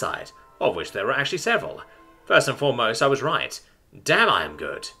the bright side, of which there were actually several. First and foremost, I was right. Damn, I am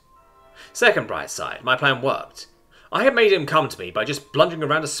good. Second bright side, my plan worked. I had made him come to me by just blundering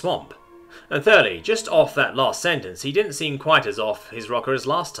around a swamp. And thirdly, just off that last sentence, he didn't seem quite as off his rocker as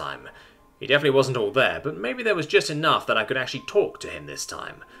last time. He definitely wasn't all there, but maybe there was just enough that I could actually talk to him this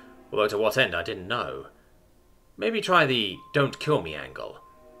time. Although to what end, I didn't know. Maybe try the don't kill me angle.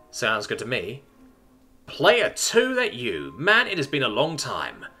 Sounds good to me. Player 2, that you. Man, it has been a long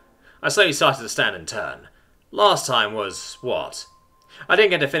time. I slowly started to stand and turn. Last time was what? I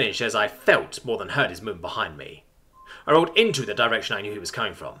didn't get to finish as I felt more than heard his movement behind me. I rolled into the direction I knew he was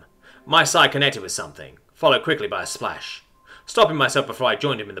coming from. My side connected with something, followed quickly by a splash. Stopping myself before I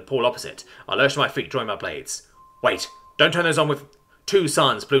joined him in the pool opposite, I lurched to my feet, drawing my blades. Wait, don't turn those on with... Two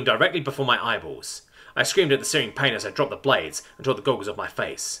suns bloomed directly before my eyeballs. I screamed at the searing pain as I dropped the blades and tore the goggles off my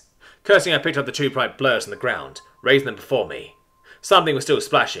face. Cursing, I picked up the two bright blurs on the ground, raising them before me. Something was still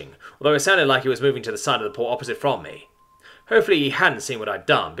splashing, although it sounded like it was moving to the side of the pool opposite from me. Hopefully he hadn't seen what I'd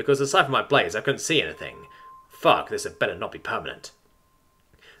done, because aside from my blades I couldn't see anything. Fuck, this had better not be permanent.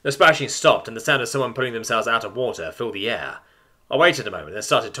 The splashing stopped and the sound of someone pulling themselves out of water filled the air. I waited a moment and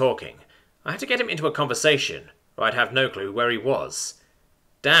started talking. I had to get him into a conversation, or I'd have no clue where he was.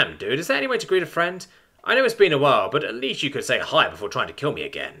 Damn, dude, is there any way to greet a friend? I know it's been a while, but at least you could say hi before trying to kill me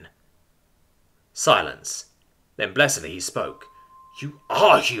again. Silence. Then blessedly he spoke. You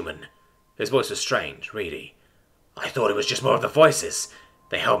are human. His voice was strange, really. I thought it was just more of the voices.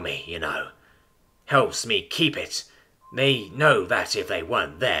 They help me, you know. Helps me keep it. They know that if they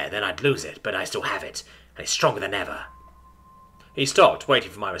weren't there, then I'd lose it, but I still have it, and it's stronger than ever. He stopped,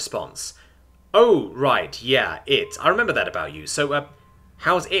 waiting for my response. Oh, right, yeah, it. I remember that about you. So,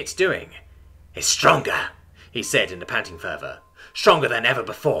 how's it doing? It's stronger, he said in a panting fervour. Stronger than ever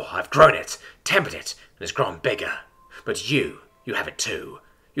before. I've grown it, tempered it, and it's grown bigger. But you have it too.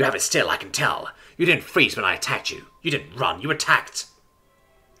 You have it still, I can tell. You didn't freeze when I attacked you. You didn't run, you attacked.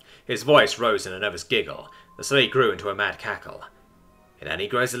 His voice rose in a nervous giggle, that slowly grew into a mad cackle. It only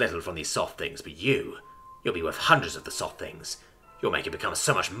grows a little from these soft things, but you'll be worth hundreds of the soft things. You'll make it become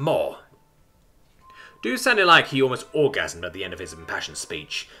so much more. Dude sounded like he almost orgasmed at the end of his impassioned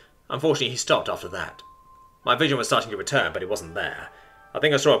speech. Unfortunately, he stopped after that. My vision was starting to return, but it wasn't there. I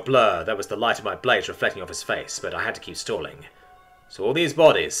think I saw a blur that was the light of my blades reflecting off his face, but I had to keep stalling. So all these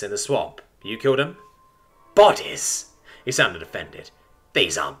bodies in the swamp, you killed them? Bodies? He sounded offended.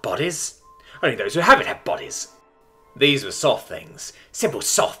 These aren't bodies. Only those who have it have bodies. These were soft things. Simple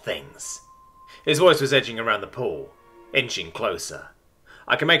soft things. His voice was edging around the pool, inching closer.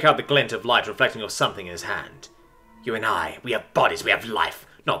 I could make out the glint of light reflecting off something in his hand. You and I, we have bodies, we have life,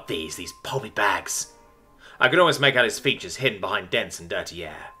 not these pulpy bags. I could almost make out his features hidden behind dense and dirty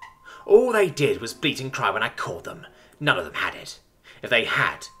air. All they did was bleat and cry when I called them. None of them had it. If they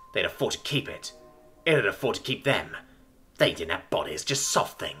had, they'd have fought to keep it. It'd have fought to keep them. They didn't have bodies, just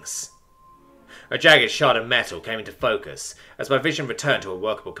soft things. A jagged shard of metal came into focus as my vision returned to a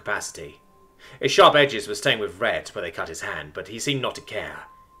workable capacity. Its sharp edges were stained with red where they cut his hand, but he seemed not to care.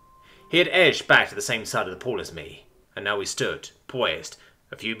 He had edged back to the same side of the pool as me, and now we stood, poised,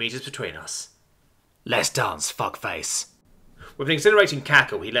 a few meters between us. Let's dance, fuckface. With an exhilarating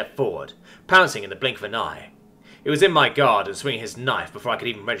cackle, he leapt forward, pouncing in the blink of an eye. He was in my guard and swinging his knife before I could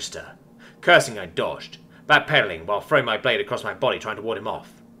even register. Cursing, I dodged, backpedaling while throwing my blade across my body trying to ward him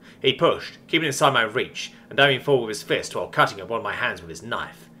off. He pushed, keeping inside my reach, and diving forward with his fist while cutting at one of my hands with his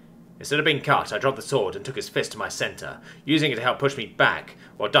knife. Instead of being cut, I dropped the sword and took his fist to my centre, using it to help push me back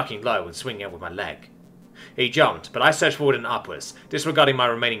while ducking low and swinging out with my leg. He jumped, but I surged forward and upwards, disregarding my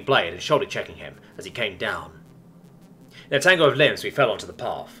remaining blade and shoulder-checking him as he came down. In a tangle of limbs we fell onto the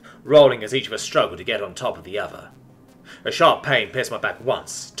path, rolling as each of us struggled to get on top of the other. A sharp pain pierced my back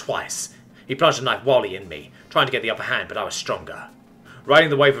once, twice. He plunged a knife wildly in me, trying to get the upper hand, but I was stronger.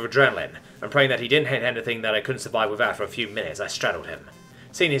 Riding the wave of adrenaline, and praying that he didn't hit anything that I couldn't survive without for a few minutes, I straddled him.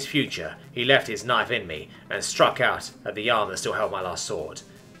 Seeing his future, he left his knife in me, and struck out at the arm that still held my last sword.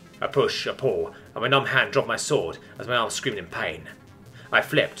 A push, a pull, and my numb hand dropped my sword as my arm screamed in pain. I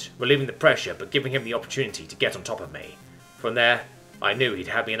flipped, relieving the pressure but giving him the opportunity to get on top of me. From there, I knew he'd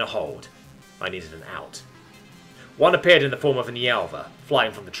had me in a hold. I needed an out. One appeared in the form of an Yrrol,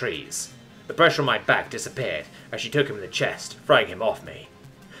 flying from the trees. The pressure on my back disappeared as she took him in the chest, throwing him off me.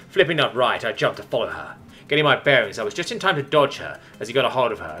 Flipping upright, I jumped to follow her. Getting my bearings, I was just in time to dodge her as he got a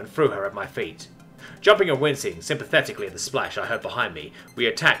hold of her and threw her at my feet. Jumping and wincing sympathetically at the splash I heard behind me, we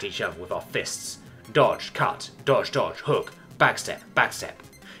attacked each other with our fists. Dodge, cut, dodge, dodge, hook, backstep, backstep.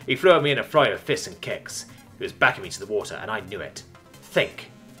 He flew at me in a flurry of fists and kicks. He was backing me to the water, and I knew it.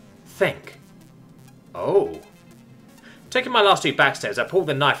 Think. Think. Oh. Taking my last two backsteps, I pulled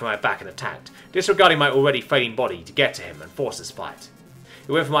the knife from my back and attacked, disregarding my already fading body to get to him and force this fight.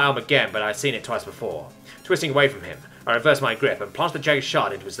 He went for my arm again, but I had seen it twice before. Twisting away from him, I reversed my grip and plunged the jagged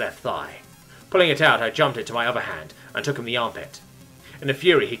shard into his left thigh. Pulling it out, I jumped it to my other hand and took him the armpit. In a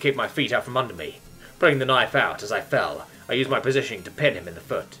fury, he kicked my feet out from under me. Pulling the knife out as I fell, I used my positioning to pin him in the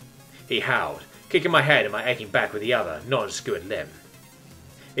foot. He howled, kicking my head and my aching back with the other, non-skewered limb.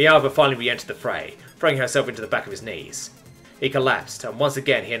 Yrrol finally re-entered the fray, throwing herself into the back of his knees. He collapsed, and once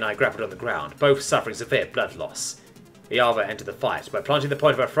again he and I grappled on the ground, both suffering severe blood loss. Yrrol entered the fight by plunging the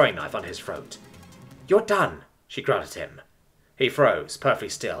point of her throwing knife under his throat. "You're done," she growled at him. He froze, perfectly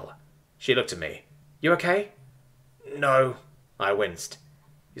still. She looked at me. "You okay?" "No," I winced.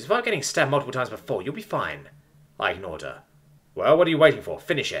 "You survived getting stabbed multiple times before. You'll be fine." I ignored her. "Well, what are you waiting for?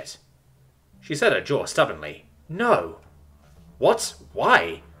 Finish it." She set her jaw stubbornly. "No." "What?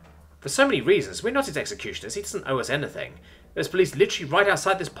 Why?" "For so many reasons. We're not his executioners. He doesn't owe us anything. There's police literally right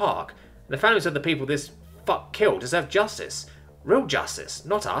outside this park. And the families of the people this fuck killed deserve justice. Real justice,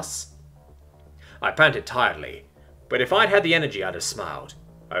 not us." I panted tiredly. But if I'd had the energy, I'd have smiled.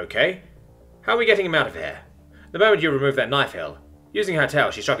 "Okay. How are we getting him out of here?" "The moment you remove that knife, Hill." Using her tail,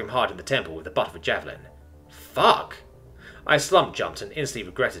 she struck him hard in the temple with the butt of a javelin. "Fuck!" I slump-jumped and instantly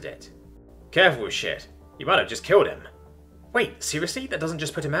regretted it. "Careful with shit. You might have just killed him." "Wait, seriously? That doesn't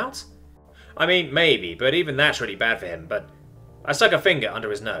just put him out?" "I mean, maybe, but even that's really bad for him, but..." I stuck a finger under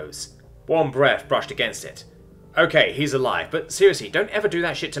his nose. Warm breath brushed against it. "Okay, he's alive, but seriously, don't ever do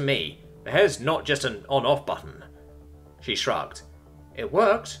that shit to me. The hair's not just an on-off button." She shrugged. "It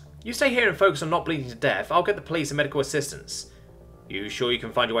worked. You stay here and focus on not bleeding to death. I'll get the police and medical assistance." "You sure you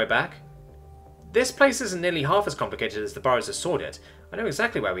can find your way back?" "This place isn't nearly half as complicated as the burrows of Sordid. I know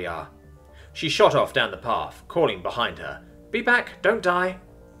exactly where we are." She shot off down the path, calling behind her. "Be back, don't die."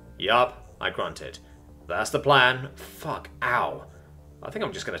 "Yup," I grunted. "That's the plan." Fuck, ow. I think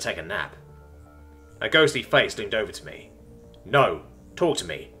I'm just going to take a nap. A ghostly face loomed over to me. "No, talk to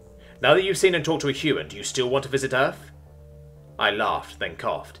me. Now that you've seen and talked to a human, do you still want to visit Earth?" I laughed, then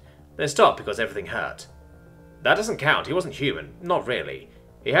coughed, then stopped because everything hurt. "That doesn't count. He wasn't human. Not really.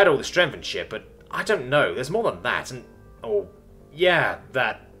 He had all the strength and shit, but I don't know. There's more than that, and... oh, yeah,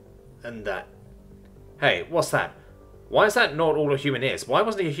 that... and that... Hey, what's that? Why is that not all a human is? Why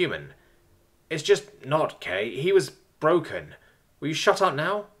wasn't he a human?" "It's just not, Kay. He was broken. Will you shut up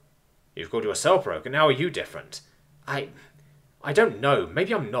now?" "You've called yourself broken. How are you different?" I don't know.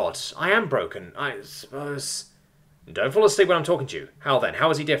 Maybe I'm not. I am broken. I suppose..." Don't fall asleep when I'm talking to you. How then? How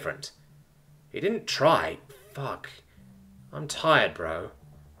is he different? He didn't try. Fuck. I'm tired, bro.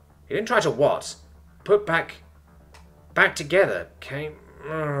 He didn't try to what? Put back together. Came...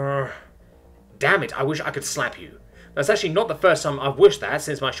 Damn it, I wish I could slap you. That's actually not the first time I've wished that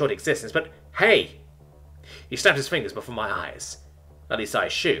since my short existence, but hey! He snapped his fingers before my eyes. At least I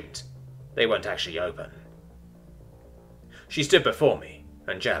assumed. They weren't actually open. She stood before me,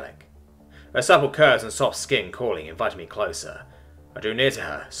 angelic. Her supple curves and soft skin calling invited me closer. I drew near to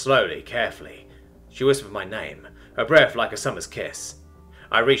her, slowly, carefully. She whispered my name, her breath like a summer's kiss.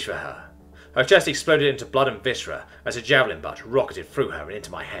 I reached for her. Her chest exploded into blood and viscera as a javelin butt rocketed through her and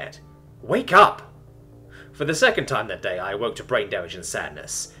into my head. Wake up! For the second time that day, I awoke to brain damage and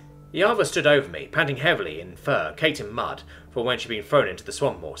sadness. Yava stood over me, panting heavily in fur, caked in mud, from when she'd been thrown into the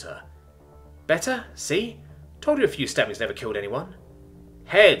swamp water. Better? See? Told you a few stabbings never killed anyone.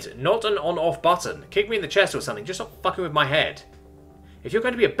 Head, not an on-off button. Kick me in the chest or something, just stop fucking with my head. If you're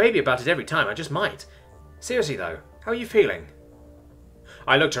going to be a baby about it every time, I just might. Seriously though, how are you feeling?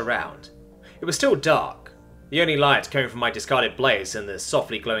 I looked around. It was still dark. The only light came from my discarded blades and the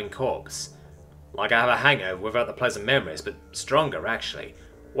softly glowing corks. Like I have a hangover without the pleasant memories, but stronger actually.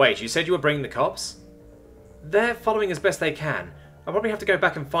 Wait, you said you were bringing the cops? They're following as best they can. I'll probably have to go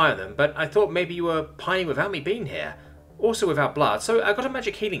back and fire them, but I thought maybe you were pining without me being here. Also without blood, so I got a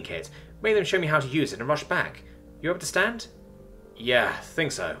magic healing kit. Made them show me how to use it and rush back. You able to stand? Yeah,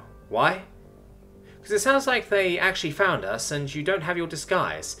 think so. Why? Because it sounds like they actually found us and you don't have your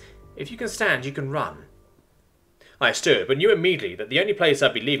disguise. If you can stand, you can run. I stood, but knew immediately that the only place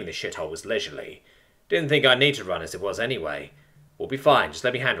I'd be leaving this shithole was leisurely. Didn't think I'd need to run as it was anyway. We'll be fine, just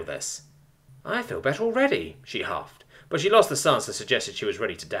let me handle this. I feel better already, she huffed, but she lost the stance that suggested she was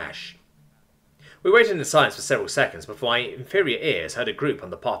ready to dash. We waited in silence for several seconds before my inferior ears heard a group on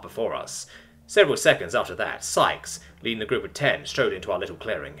the path before us. Several seconds after that, Sykes, leading the group of 10, strode into our little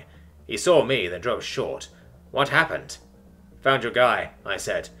clearing. He saw me, then drove short. What happened? Found your guy, I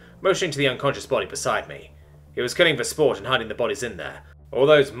said, motioning to the unconscious body beside me. He was killing for sport and hiding the bodies in there. All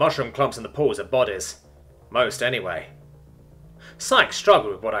those mushroom clumps in the pools are bodies. Most, anyway. Sykes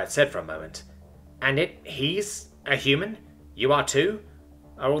struggled with what I had said for a moment. And he's a human? You are too?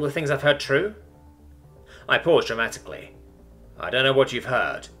 Are all the things I've heard true? I paused dramatically. I don't know what you've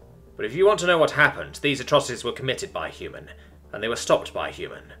heard, but if you want to know what happened, these atrocities were committed by a human, and they were stopped by a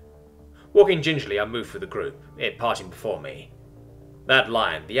human. Walking gingerly, I moved through the group, it parting before me. That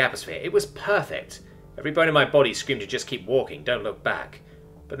line, the atmosphere, it was perfect. Every bone in my body screamed to just keep walking, don't look back.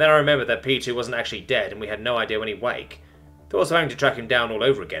 But then I remembered that P2 wasn't actually dead and we had no idea when he'd wake. Thoughts of having to track him down all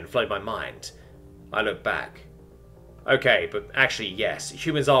over again flooded my mind. I looked back. Okay, but actually yes,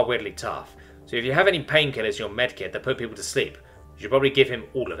 humans are weirdly tough. So if you have any painkillers in your medkit that put people to sleep, you should probably give him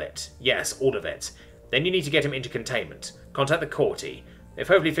all of it. Yes, all of it. Then you need to get him into containment. Contact the courtie. They've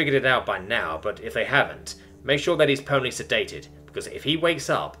hopefully figured it out by now, but if they haven't, make sure that he's permanently sedated, because if he wakes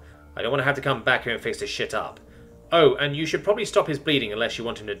up, I don't want to have to come back here and fix this shit up. Oh, and you should probably stop his bleeding unless you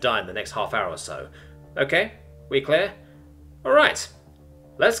want him to die in the next half hour or so. Okay? We clear? Alright.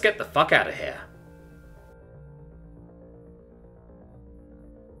 Let's get the fuck out of here.